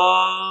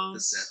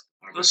bugs.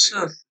 The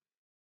Sith.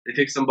 They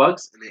fixed some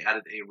bugs and they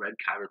added a red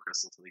kyber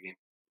crystal to the game.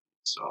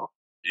 So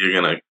you're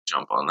gonna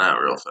jump on that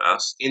real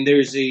fast. And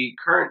there's a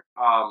current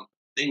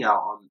thing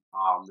out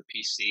on the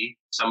PC.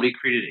 Somebody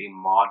created a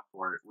mod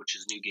for it, which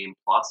is New Game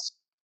Plus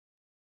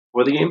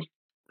for the game.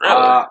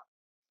 Really?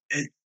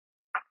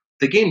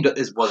 The game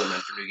wasn't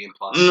meant for New Game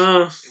Plus.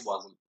 No, it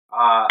wasn't.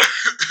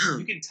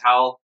 You can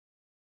tell.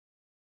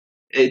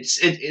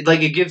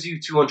 It gives you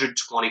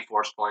 220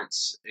 force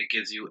points. It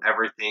gives you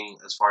everything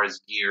as far as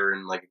gear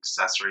and like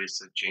accessories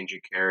to change your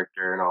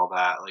character and all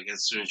that. Like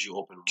as soon as you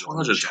open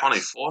 220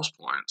 force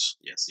points.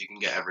 Yes, you can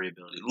get every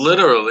ability.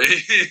 Literally.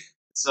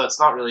 So it's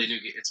not really a new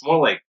game. It's more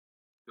like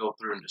go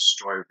through and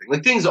destroy everything.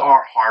 Like things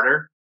are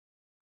harder.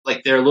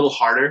 Like they're a little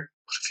harder.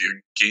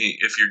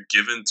 If you're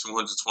given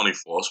 220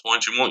 force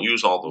points, you won't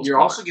use all those. You're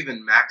points. also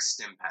given max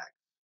stim pack.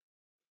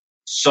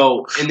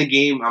 So in the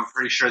game, I'm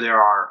pretty sure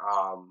there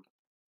are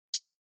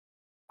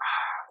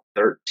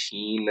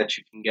 13 that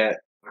you can get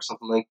or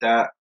something like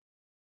that.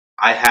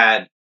 I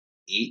had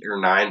 8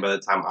 or 9 by the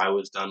time I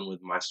was done with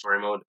my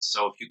story mode.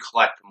 So if you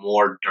collect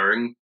more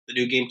during the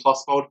New Game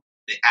Plus mode,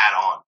 they add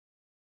on.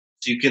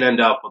 So you can end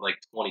up with like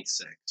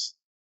 26.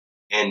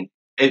 And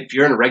if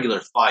you're in a regular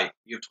fight,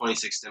 you have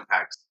 26 stim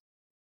packs.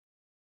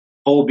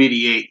 Full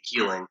BD8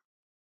 healing.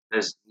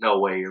 There's no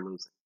way you're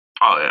losing.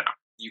 Oh yeah.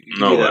 You can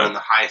do that on the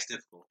highest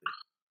difficulty.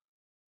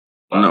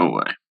 But, no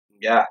way.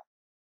 Yeah.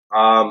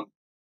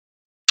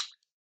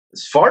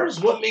 As far as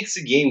what makes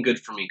a game good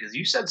for me, because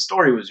you said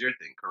story was your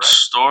thing, correct?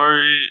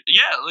 Story,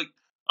 yeah. Like,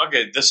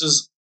 okay, this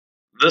is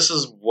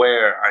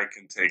where I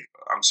can take.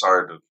 I'm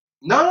sorry to.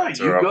 No, you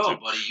go,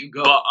 buddy. You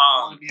go. But you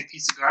want to be a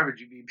piece of garbage?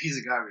 You be a piece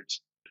of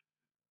garbage.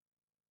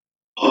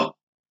 Oh,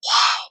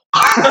 wow!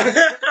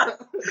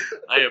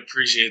 I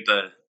appreciate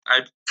that. I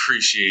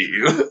appreciate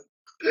you.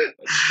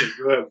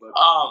 Go ahead, buddy.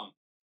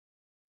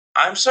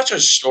 I'm such a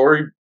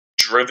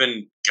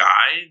story-driven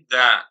guy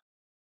that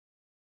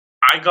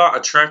I got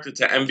attracted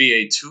to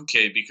NBA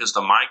 2K because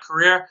My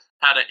Career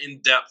had an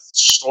in-depth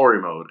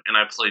story mode, and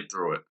I played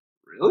through it.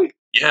 Really?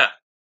 Yeah.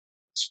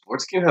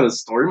 Sports game had a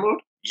story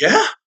mode?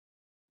 Yeah.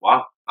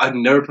 Wow. I've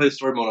never played a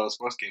story mode on a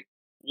sports game.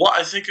 Well,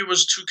 I think it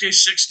was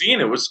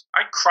 2K16.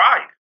 I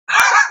cried.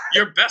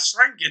 Your best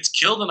friend gets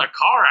killed in a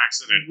car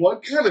accident.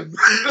 What kind of...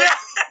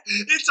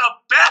 It's a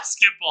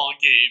basketball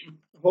game.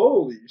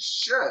 Holy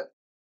shit.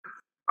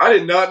 I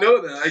did not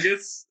know that. I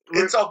guess...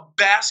 It's a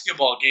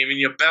basketball game and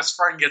your best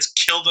friend gets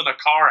killed in a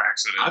car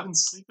accident. I've been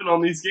sleeping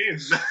on these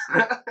games.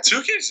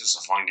 2K is just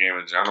a fun game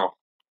in general.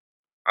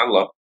 I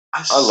love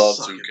I love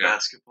 2K.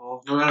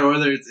 Basketball. No matter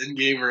whether it's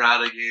in-game or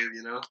out of game,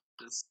 you know?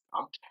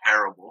 I'm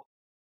terrible.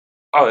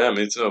 Oh, yeah,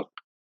 me too.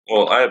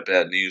 Well, I have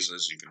bad knees,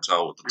 as you can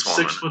tell with the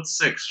tournament.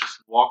 6'6".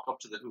 Just walk up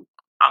to the hoop.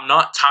 I'm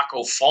not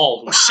Taco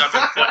Fall, who's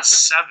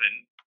 7'7".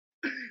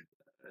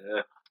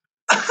 Yeah.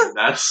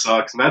 That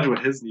sucks. Imagine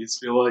what his knees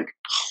feel like.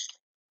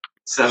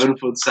 7'7".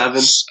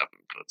 7'7".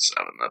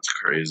 That's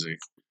crazy.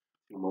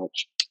 too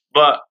much.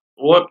 But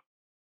what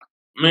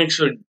makes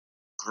a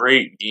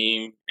great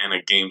game and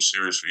a game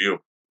series for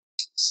you?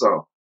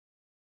 So,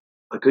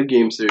 a good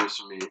game series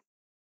for me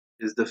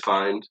is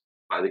defined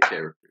by the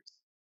characters.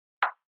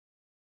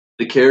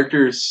 The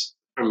characters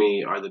for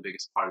me are the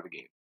biggest part of the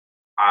game.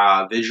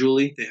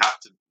 Visually, they have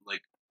to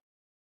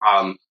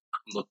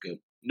look good.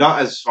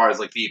 Not as far as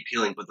be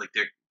appealing, but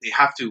they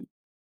have to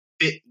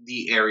fit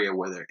the area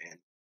where they're in.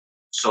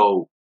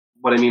 So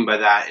what I mean by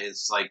that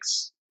is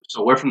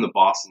so we're from the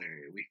Boston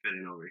area. We fit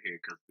in over here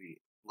because we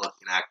look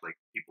and act like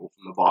people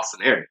from the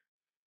Boston area.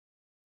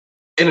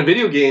 In a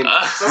video game,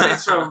 if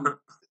somebody's from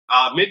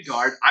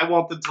Midgard, I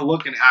want them to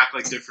look and act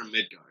like they're from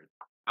Midgard.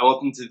 I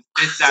want them to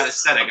fit that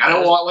aesthetic. I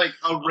don't want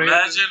a random...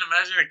 Imagine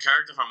a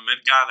character from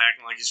Midgard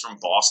acting like he's from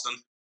Boston.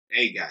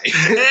 Hey guy.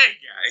 Hey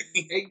guy.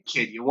 Hey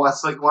kid, you want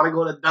to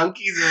go to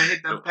Dunkies and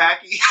hit the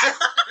packy?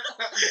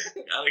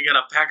 Gotta get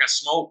a pack of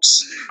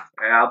smokes.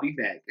 I'll be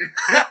back.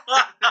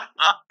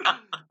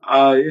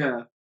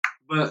 Yeah.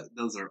 But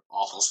those are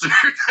awful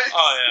stereotypes.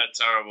 Oh yeah,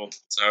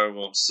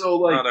 terrible. So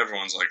not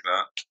everyone's like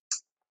that.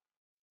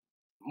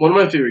 One of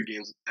my favorite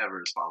games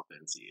ever is Final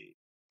Fantasy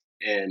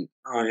VIII. And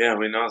oh yeah,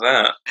 we know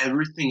that.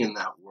 Everything in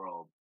that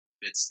world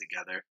fits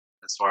together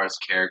as far as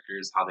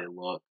characters, how they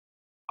look,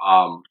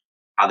 how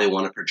they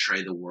want to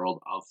portray the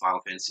world of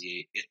Final Fantasy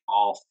VIII. It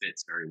all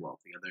fits very well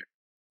together.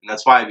 And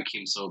that's why I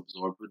became so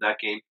absorbed with that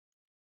game,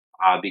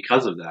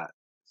 because of that.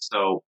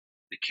 So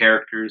the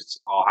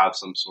characters all have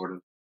some sort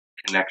of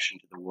connection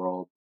to the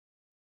world.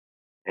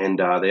 And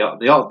they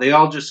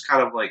all just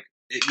kind of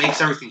it makes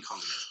everything come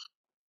together.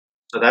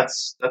 So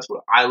that's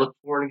what I look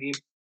for in a game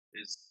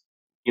is,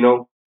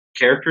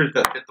 characters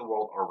that fit the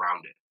world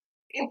around it.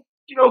 And,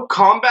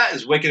 combat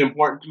is wicked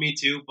important to me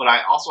too, but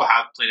I also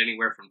have played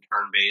anywhere from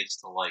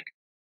turn-based to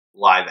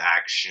live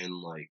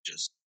action,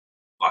 just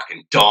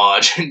fucking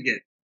dodge and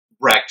get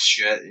wrecked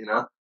shit,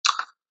 I've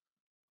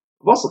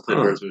also played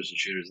first-person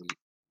shooters, and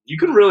you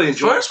can really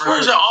enjoy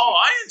first-person. Oh,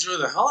 I enjoy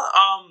the hell.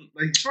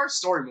 As far as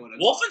story mode,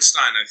 Wolfenstein,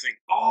 I think.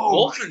 Oh,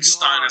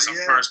 Wolfenstein is a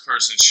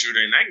first-person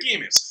shooter, and that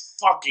game is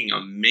fucking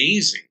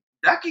amazing.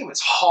 That game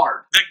is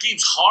hard. That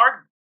game's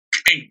hard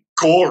and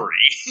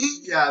gory.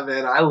 Yeah,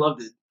 man, I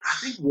loved it. I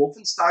think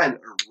Wolfenstein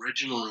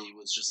originally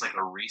was just a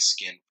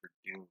reskin for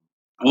Doom.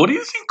 What do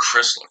you think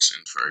Chris looks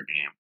in for a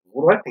game?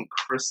 What do I think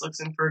Chris looks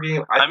in for a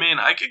game?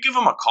 I could give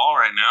him a call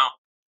right now.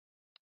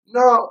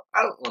 No,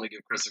 I don't want to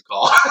give Chris a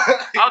call.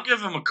 I'll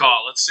give him a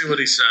call. Let's see what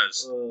he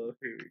says.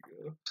 Here we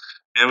go.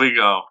 Here we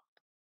go.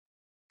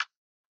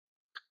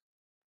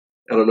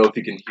 I don't know if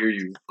he can hear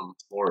you from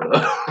Florida.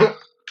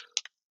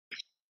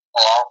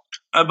 Hello?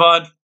 Hi,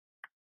 bud.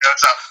 Yeah,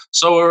 what's up?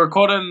 So we're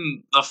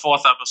recording the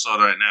 4th episode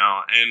right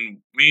now,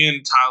 and me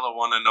and Tyler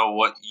want to know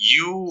what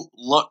you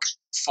look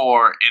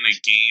for in a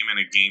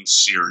game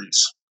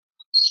series.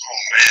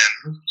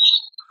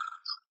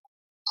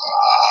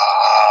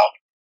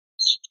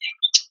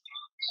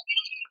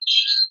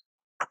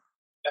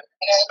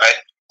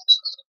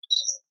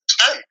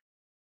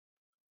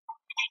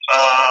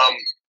 Oh, man.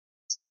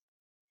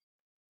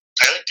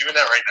 Are you doing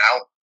that right now?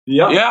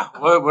 Yeah,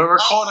 we're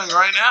recording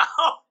right now.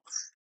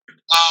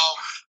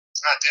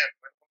 God damn,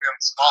 put me on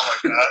the spot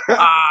like that.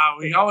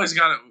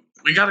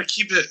 We gotta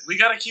keep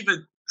it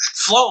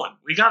flowing.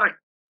 We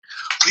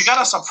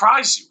gotta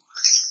surprise you.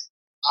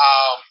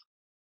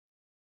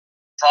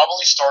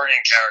 Probably story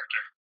and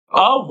character.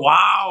 Oh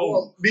wow!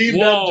 Well, me and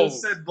Ben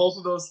just said both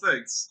of those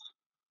things.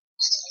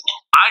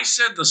 I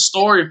said the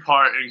story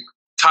part, and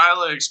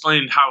Tyler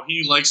explained how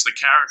he likes the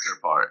character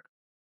part.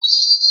 I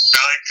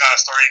like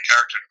story and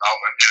character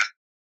development. Yeah.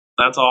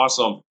 That's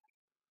awesome.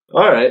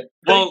 All right.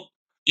 Well,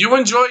 you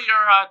enjoy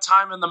your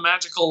time in the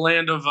magical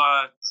land of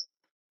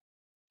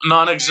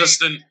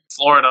non-existent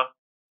Florida.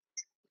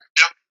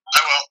 Yep, I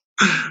will.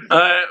 All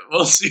right,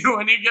 we'll see you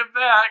when you get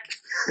back.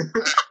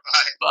 Bye.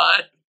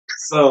 Bye.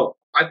 So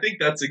I think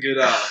that's a good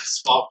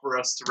spot for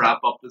us to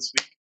wrap up this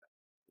week.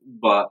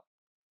 But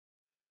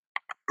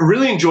I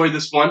really enjoyed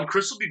this one.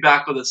 Chris will be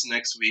back with us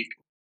next week.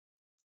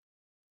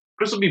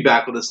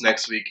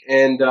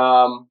 And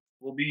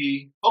we'll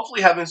be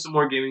hopefully having some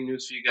more gaming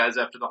news for you guys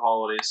after the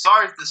holidays.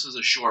 Sorry if this was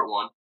a short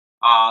one.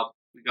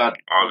 We got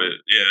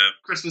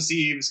Christmas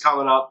Eve is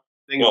coming up.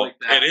 Things like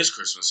that. It is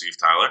Christmas Eve,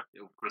 Tyler.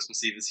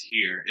 Christmas Eve is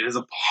here. It is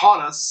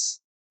upon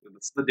us.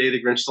 It's the day the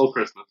Grinch stole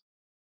Christmas.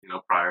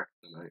 Prior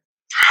to the night.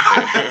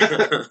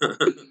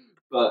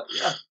 But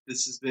yeah,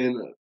 this has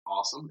been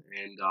awesome,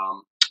 and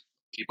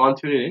keep on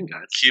tuning in,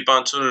 guys. Keep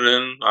on tuning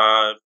in.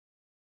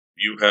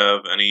 You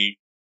have any?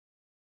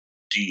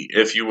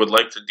 If you would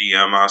like to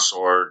DM us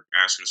or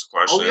ask us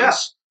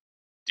questions,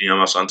 DM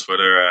us on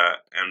Twitter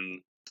at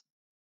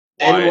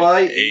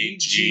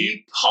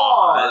NYAG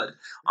Pod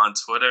on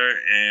Twitter,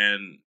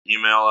 and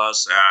email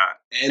us at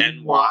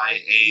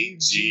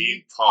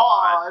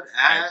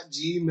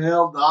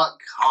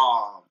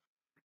nyagpod@gmail.com.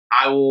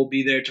 I will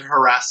be there to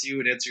harass you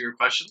and answer your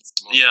questions.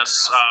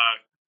 Yes,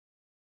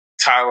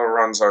 Tyler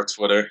runs our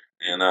Twitter,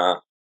 and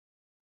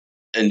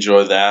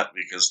enjoy that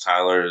because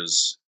Tyler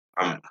is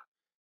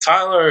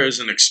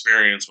an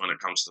experience when it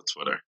comes to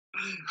Twitter.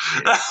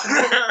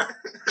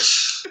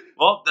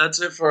 Well, that's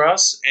it for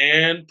us.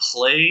 And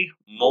play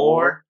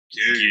more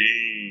games.